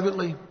preached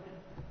privately,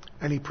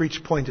 and he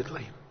preached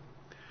pointedly.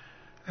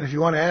 And if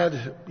you want to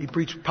add, he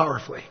preached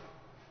powerfully.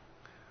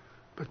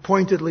 But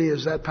pointedly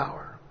is that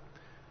power.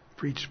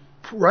 Preach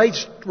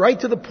right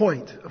to the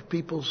point of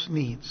people's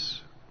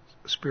needs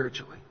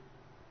spiritually.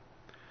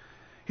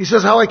 He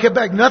says, how I kept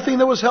back nothing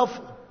that was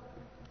helpful,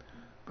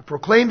 but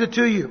proclaimed it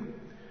to you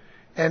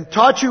and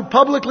taught you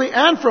publicly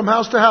and from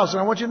house to house. And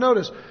I want you to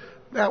notice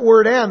that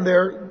word "and"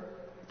 there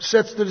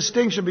sets the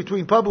distinction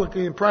between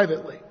publicly and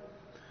privately.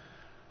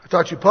 I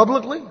taught you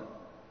publicly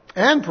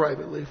and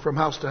privately from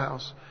house to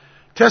house,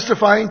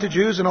 testifying to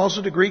Jews and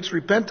also to Greeks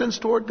repentance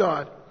toward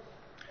God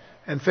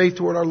and faith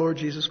toward our Lord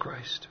Jesus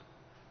Christ.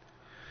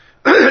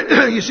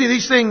 You see,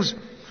 these things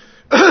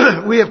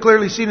we have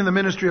clearly seen in the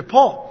ministry of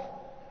Paul.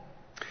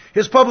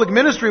 His public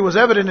ministry was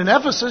evident in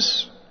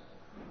Ephesus,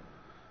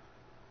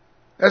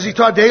 as he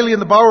taught daily in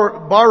the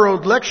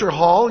borrowed lecture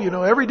hall.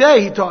 Every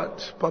day he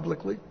taught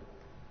publicly.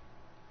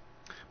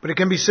 But it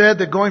can be said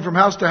that going from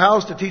house to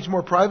house to teach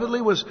more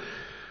privately was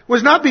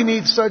not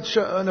beneath such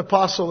an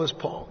apostle as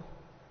Paul.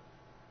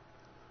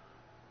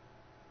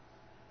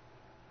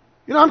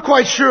 I'm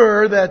quite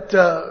sure that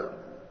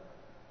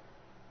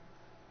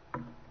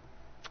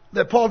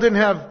Paul didn't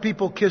have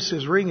people kiss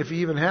his ring if he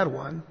even had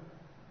one.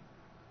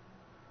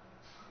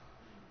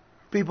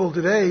 People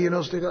today,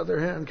 stick out their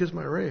hand and kiss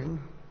my ring.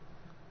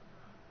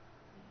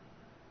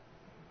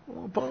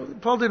 Well,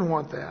 Paul didn't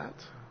want that.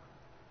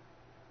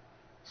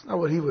 It's not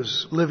what he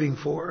was living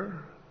for.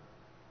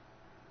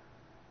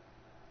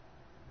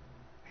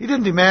 He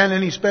didn't demand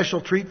any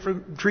special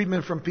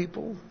treatment from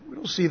people. We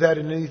don't see that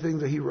in anything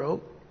that he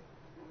wrote.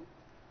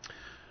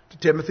 To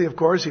Timothy, of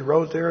course, he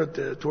wrote there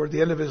toward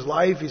the end of his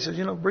life. He said,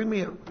 bring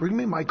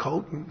me my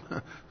coat and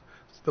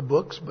the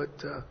books. But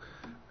there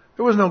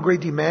was no great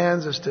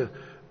demands as to,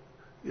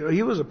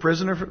 he was a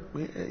prisoner.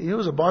 He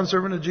was a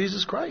bondservant of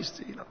Jesus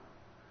Christ. Where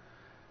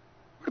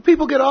do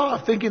people get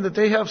off thinking that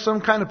they have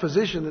some kind of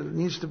position that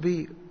needs to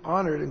be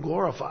honored and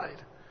glorified?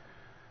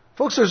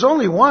 Folks, there's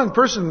only one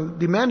person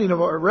demanding of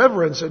our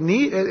reverence and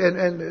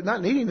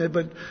not needing it,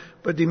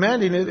 but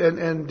demanding it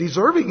and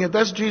deserving it.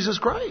 That's Jesus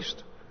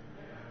Christ.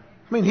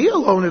 He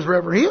alone is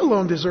reverend. He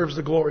alone deserves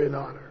the glory and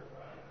honor.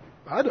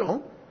 I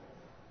don't.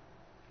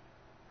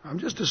 I'm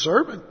just a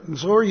servant, and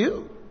so are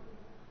you.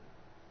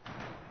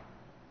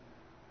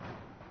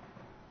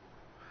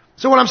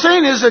 So what I'm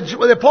saying is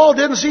that Paul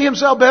didn't see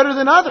himself better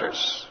than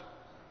others.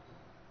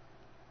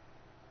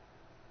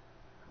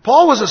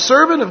 Paul was a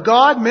servant of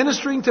God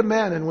ministering to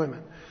men and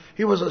women.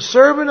 He was a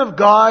servant of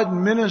God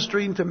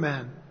ministering to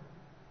men.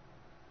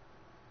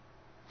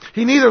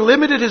 He neither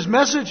limited his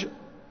message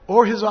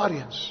or his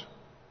audience.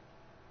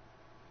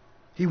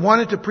 He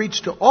wanted to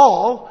preach to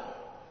all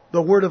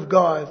the Word of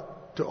God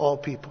to all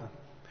people.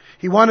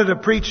 He wanted to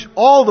preach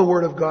all the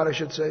Word of God, I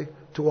should say,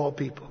 to all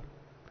people.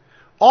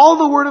 All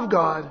the Word of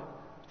God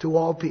to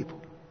all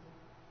people.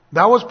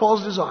 That was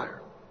Paul's desire.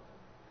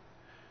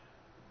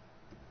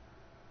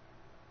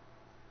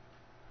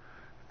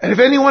 And if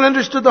anyone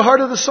understood the heart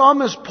of the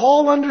psalmist,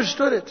 Paul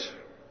understood it.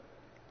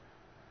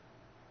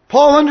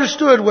 Paul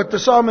understood what the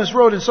psalmist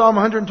wrote in Psalm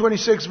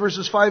 126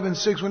 verses 5 and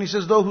 6 when he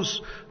says, those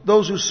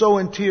who sow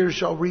in tears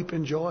shall reap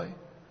in joy.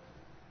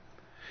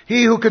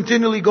 He who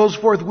continually goes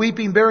forth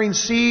weeping, bearing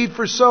seed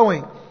for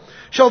sowing,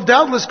 shall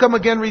doubtless come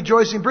again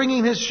rejoicing,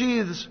 bringing his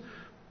sheaves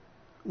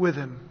with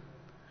him.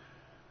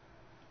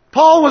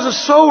 Paul was a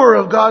sower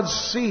of God's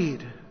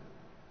seed,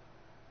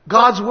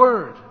 God's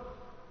word.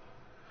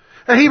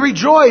 And he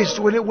rejoiced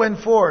when it went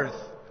forth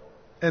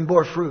and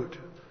bore fruit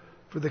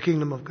for the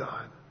kingdom of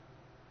God.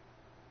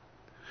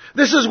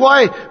 This is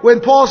why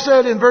when Paul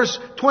said in verse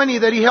 20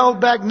 that he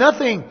held back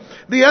nothing,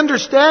 the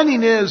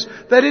understanding is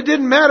that it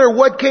didn't matter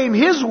what came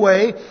his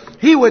way,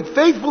 he would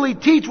faithfully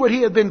teach what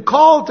he had been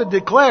called to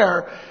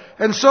declare,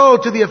 And so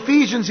to the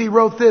Ephesians he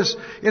wrote this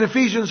in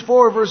Ephesians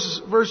 4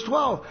 verse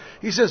 12.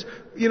 He says,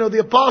 the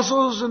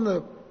apostles and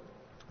the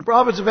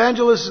prophets,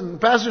 evangelists,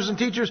 and pastors and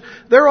teachers,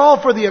 they're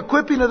all for the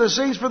equipping of the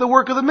saints for the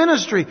work of the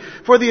ministry,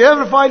 for the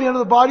edifying of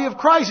the body of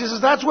Christ. He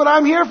says, that's what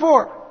I'm here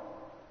for.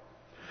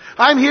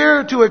 I'm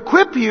here to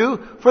equip you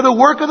for the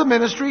work of the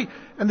ministry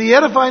and the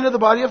edifying of the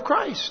body of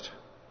Christ.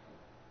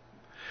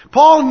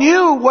 Paul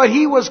knew what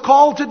he was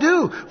called to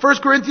do. 1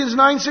 Corinthians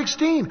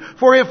 9:16.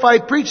 For if I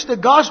preach the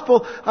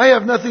gospel, I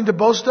have nothing to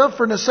boast of,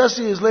 for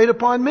necessity is laid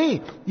upon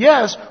me.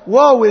 Yes,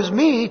 woe is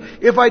me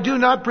if I do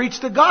not preach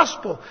the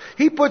gospel.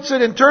 He puts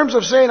it in terms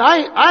of saying,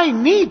 I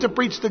need to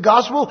preach the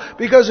gospel,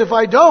 because if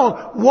I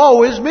don't,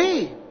 woe is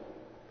me.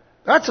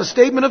 That's a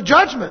statement of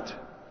judgment.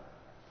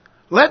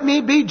 Let me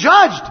be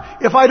judged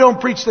if I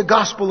don't preach the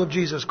gospel of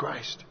Jesus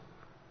Christ.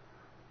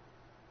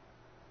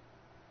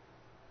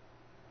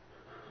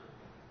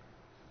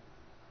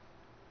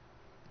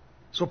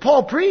 So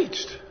Paul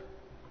preached.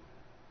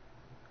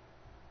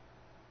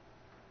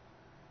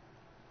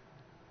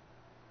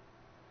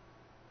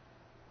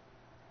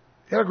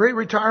 He had a great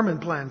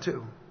retirement plan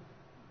too.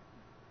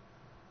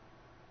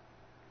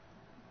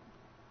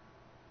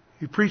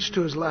 He preached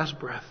to his last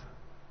breath.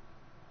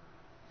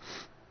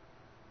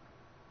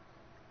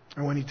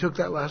 And when he took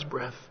that last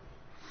breath,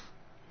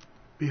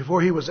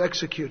 before he was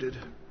executed,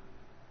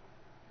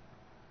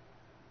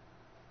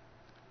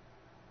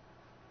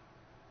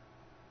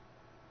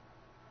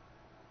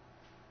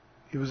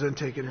 he was then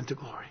taken into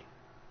glory.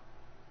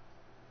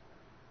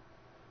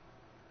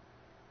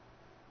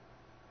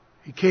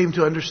 He came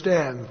to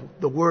understand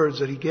the words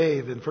that he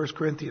gave in 1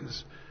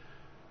 Corinthians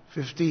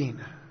 15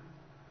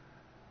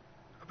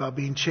 about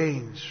being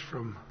changed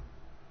from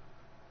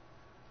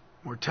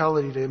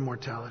mortality to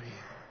immortality,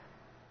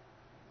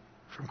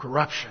 from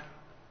corruption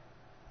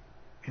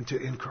into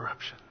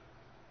incorruption.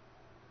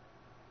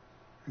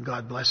 And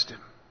God blessed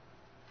him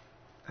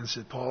and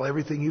said, Paul,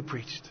 everything you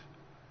preached,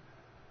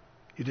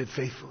 you did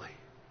faithfully.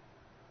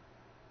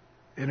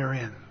 Enter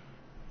in,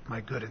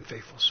 my good and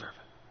faithful servant.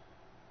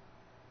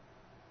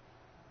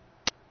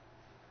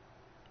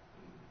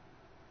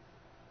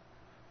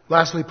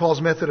 Lastly, Paul's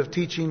method of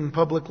teaching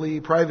publicly,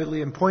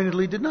 privately, and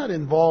pointedly did not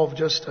involve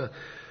just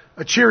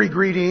a cheery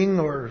greeting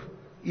or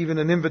even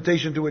an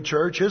invitation to a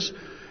church.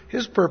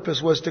 His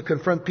purpose was to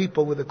confront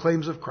people with the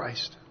claims of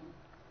Christ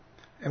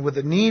and with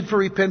the need for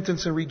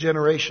repentance and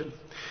regeneration.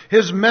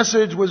 His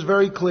message was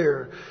very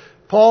clear.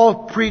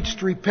 Paul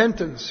preached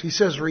repentance. He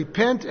says,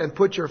 repent and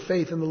put your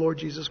faith in the Lord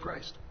Jesus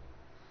Christ.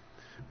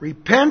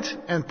 Repent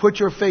and put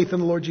your faith in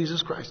the Lord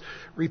Jesus Christ.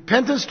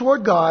 Repentance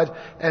toward God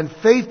and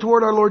faith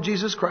toward our Lord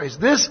Jesus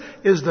Christ. This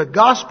is the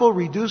gospel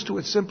reduced to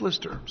its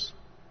simplest terms.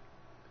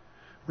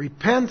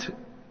 Repent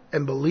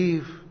and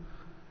believe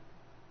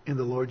in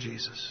the Lord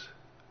Jesus.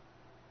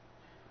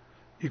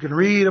 You can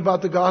read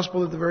about the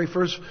gospel in the very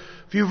first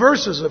few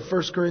verses of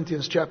 1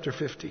 Corinthians chapter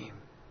 15.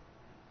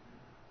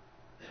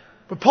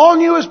 But Paul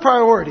knew his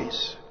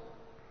priorities.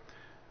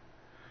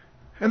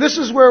 And this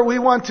is where we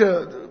want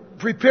to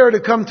prepare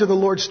to come to the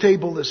Lord's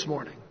table this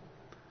morning.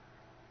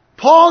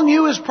 Paul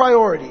knew his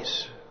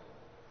priorities.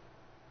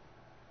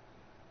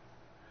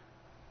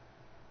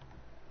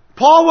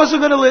 Paul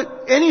wasn't going to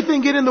let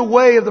anything get in the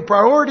way of the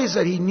priorities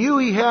that he knew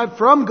he had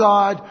from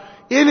God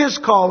in his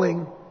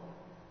calling,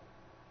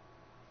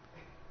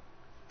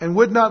 and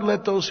would not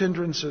let those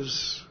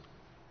hindrances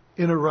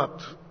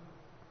interrupt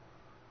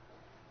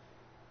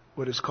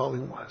what his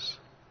calling was.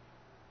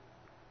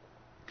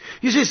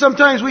 You see,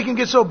 sometimes we can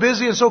get so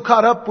busy and so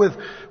caught up with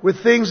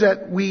things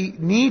that we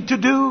need to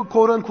do,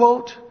 quote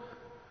unquote.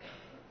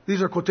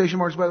 These are quotation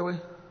marks, by the way.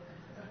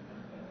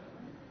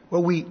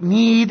 What we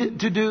need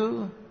to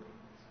do,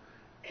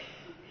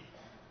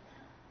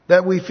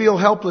 that we feel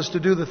helpless to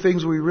do the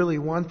things we really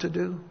want to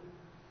do.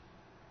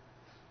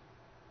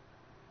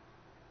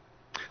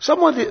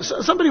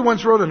 Somebody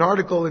once wrote an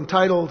article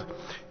entitled,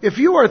 "If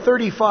you are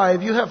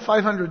 35, you have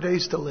 500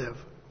 days to live."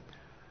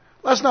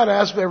 Let's not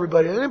ask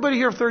everybody. Anybody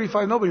here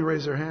 35? Nobody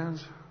raised their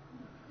hands.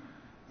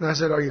 And I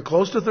said, "Are you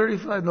close to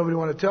 35?" Nobody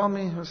wanted to tell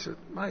me. I said,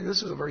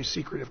 "This is a very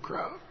secretive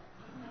crowd."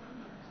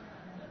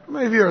 How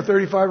many of you are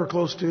 35 or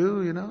close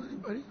to?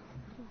 Anybody?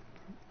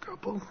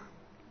 Couple.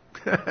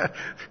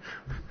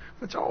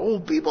 Bunch of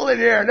old people in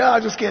here. No,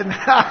 just kidding.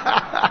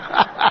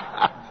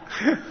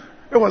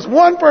 There was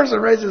one person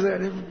raised his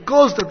hand,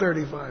 close to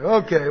 35.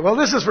 Okay, well,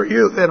 this is for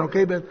you then,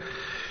 okay, Ben?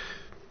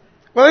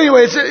 Well,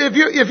 anyway,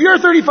 if you're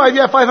 35,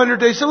 you have 500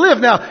 days to live.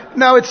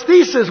 Now, its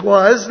thesis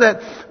was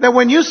that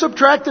when you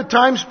subtract the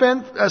time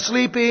spent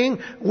sleeping,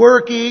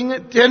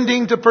 working,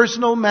 tending to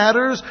personal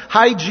matters,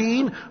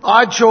 hygiene,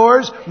 odd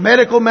chores,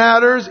 medical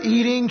matters,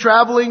 eating,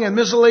 traveling, and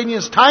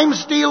miscellaneous time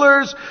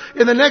stealers,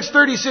 in the next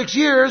 36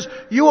 years,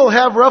 you will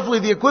have roughly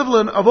the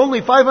equivalent of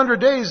only 500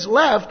 days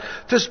left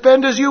to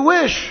spend as you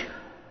wish.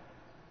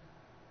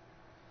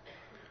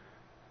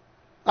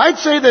 I'd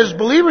say that as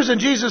believers in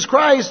Jesus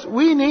Christ,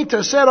 we need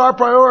to set our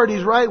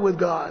priorities right with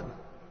God.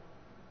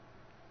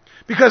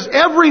 Because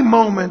every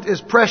moment is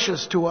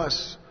precious to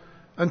us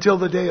until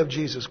the day of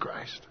Jesus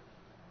Christ.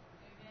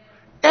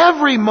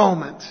 Every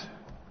moment.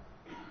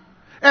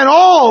 And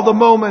all the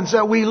moments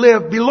that we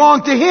live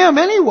belong to Him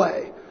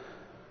anyway.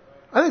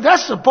 I think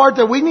that's the part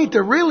that we need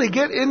to really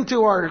get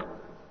into our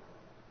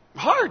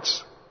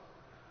hearts.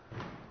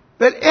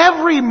 That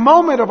every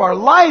moment of our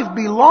life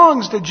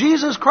belongs to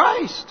Jesus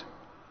Christ.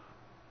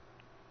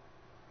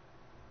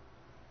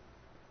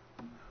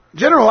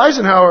 General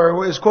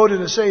Eisenhower is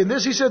quoted as saying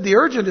this. He said, the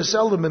urgent is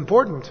seldom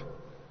important.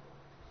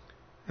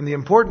 And the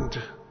important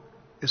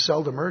is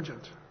seldom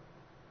urgent.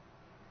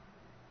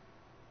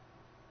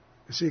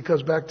 You see, it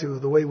comes back to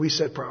the way we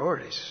set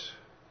priorities.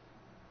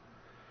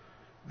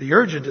 The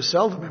urgent is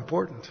seldom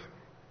important.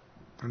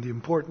 And the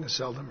important is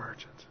seldom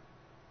urgent.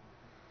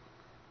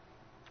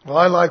 Well,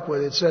 I like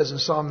what it says in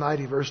Psalm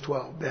 90, verse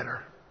 12,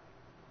 better.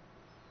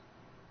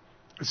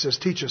 It says,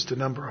 teach us to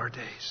number our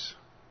days,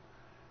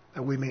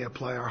 that we may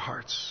apply our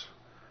hearts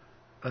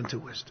unto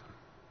wisdom.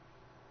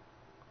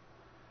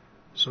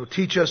 So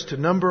teach us to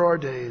number our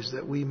days,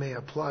 that we may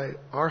apply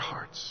our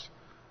hearts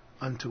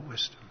unto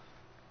wisdom.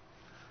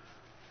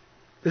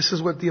 This is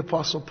what the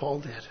Apostle Paul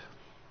did.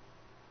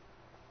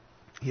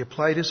 He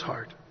applied his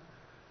heart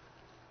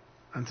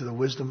unto the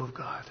wisdom of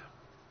God.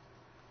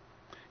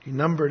 He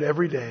numbered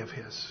every day of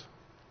his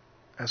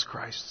as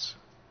Christ's.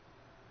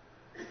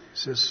 He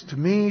says, to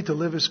me to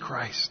live is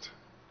Christ,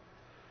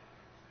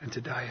 and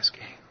to die is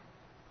gain.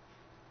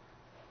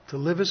 To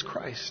live is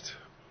Christ.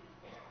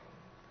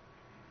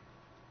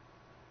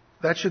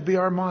 That should be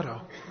our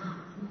motto.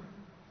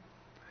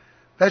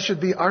 That should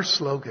be our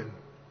slogan.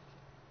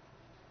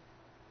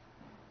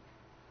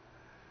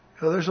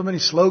 You know, there's so many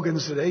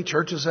slogans today.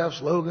 Churches have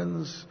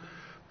slogans.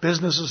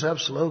 Businesses have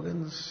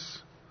slogans.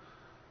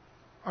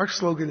 Our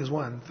slogan is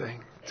one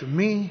thing. To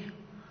me,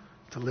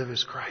 to live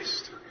is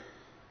Christ.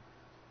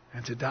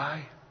 And to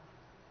die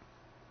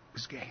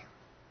is gain.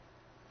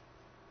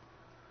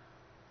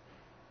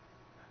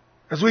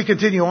 As we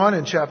continue on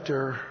in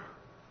chapter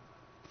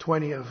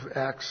 20 of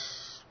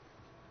Acts,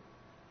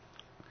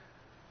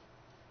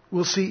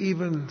 we'll see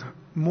even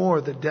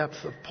more the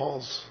depth of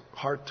Paul's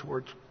heart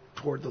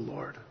toward the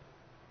Lord.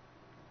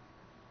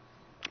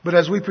 But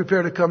as we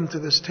prepare to come to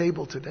this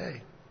table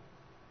today,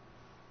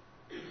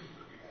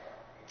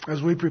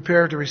 as we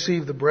prepare to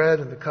receive the bread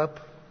and the cup,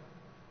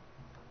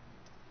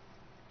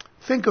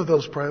 think of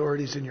those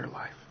priorities in your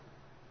life.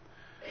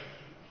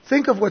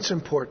 Think of what's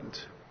important.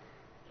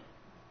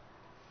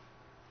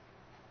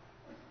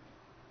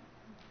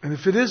 And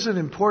if it isn't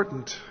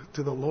important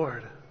to the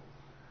Lord,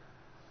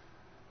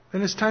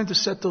 then it's time to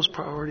set those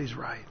priorities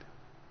right.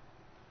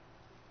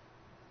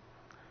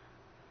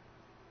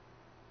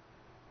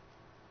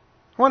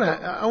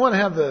 I want to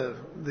have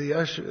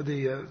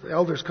the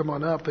elders come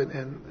on up,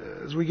 and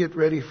as we get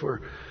ready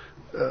for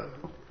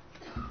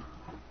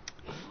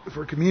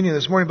communion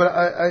this morning. But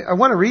I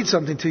want to read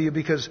something to you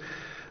because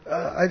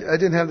I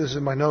didn't have this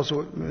in my notes,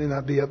 so it may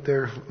not be up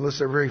there unless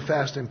they're very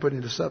fast in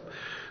putting this up.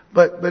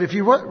 But if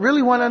you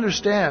really want to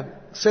understand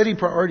setting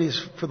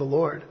priorities for the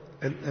Lord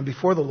and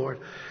before the Lord,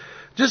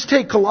 just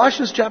take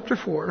Colossians chapter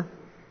 3.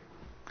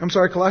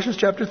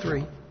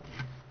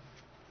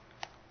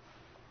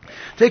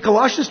 Take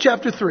Colossians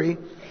chapter 3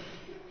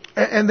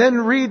 and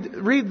then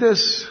read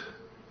this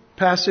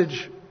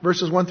passage,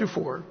 verses 1 through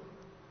 4.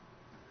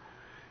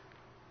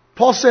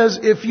 Paul says,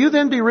 if you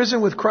then be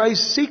risen with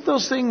Christ, seek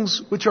those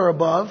things which are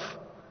above,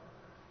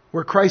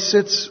 where Christ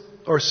sits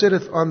or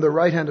sitteth on the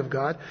right hand of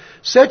God.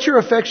 Set your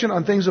affection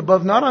on things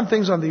above, not on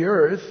things on the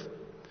earth.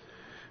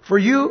 For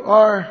you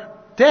are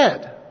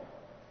dead,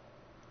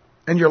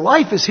 and your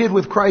life is hid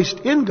with Christ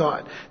in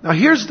God. Now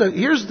here's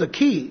the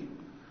key.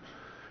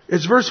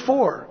 It's verse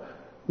 4.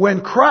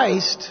 When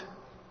Christ,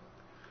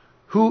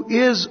 who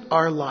is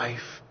our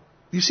life.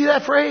 You see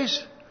that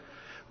phrase?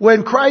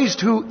 When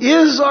Christ, who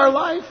is our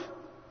life.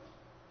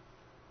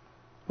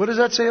 What does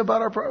that say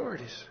about our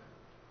priorities?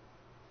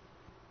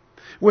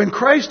 When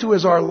Christ, who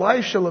is our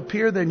life, shall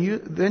appear,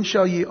 then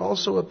shall ye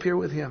also appear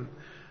with Him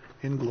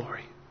in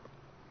glory.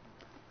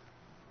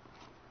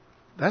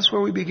 That's where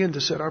we begin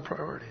to set our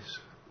priorities.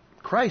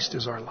 Christ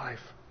is our life.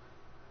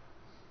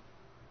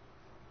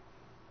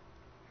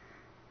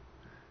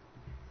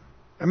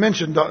 I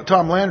mentioned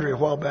Tom Landry a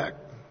while back,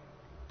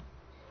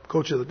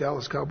 coach of the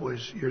Dallas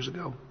Cowboys years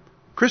ago.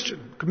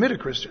 Christian,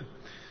 committed Christian.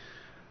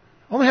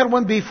 Only had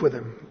one beef with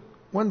him.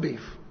 One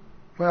beef.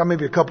 Well,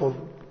 maybe a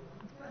couple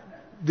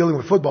dealing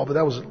with football, but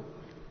that was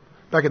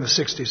back in the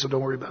 60s, so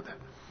don't worry about that.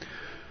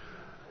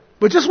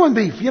 But just one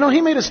beef.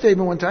 He made a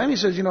statement one time. He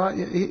says,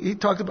 he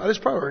talked about his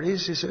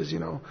priorities. He says,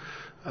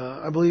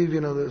 I believe,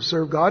 to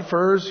serve God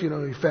first,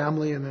 your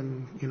family, and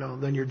then,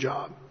 then your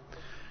job.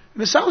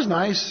 And it sounds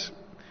nice,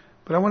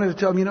 but I wanted to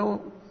tell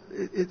him,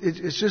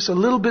 it's just a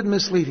little bit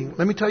misleading.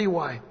 Let me tell you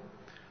why.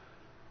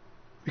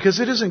 Because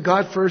it isn't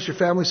God first, your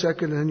family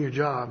second, and then your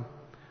job.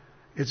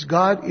 It's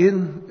God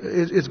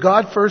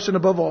first and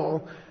above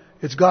all.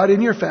 It's God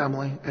in your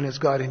family, and it's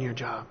God in your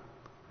job.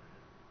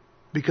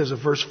 Because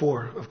of verse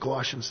 4 of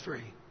Colossians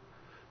 3.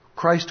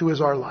 Christ, who is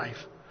our life.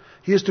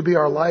 He is to be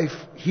our life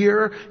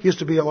here. He is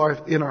to be our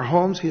life in our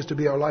homes. He is to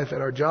be our life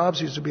at our jobs.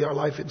 He is to be our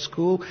life in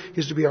school.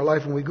 He is to be our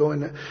life when we go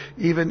in,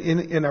 even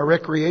in our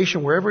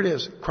recreation, wherever it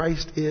is.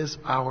 Christ is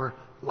our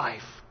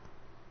life.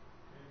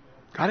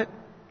 Got it?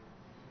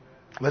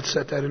 Let's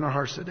set that in our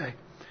hearts today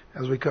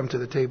as we come to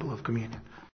the table of communion.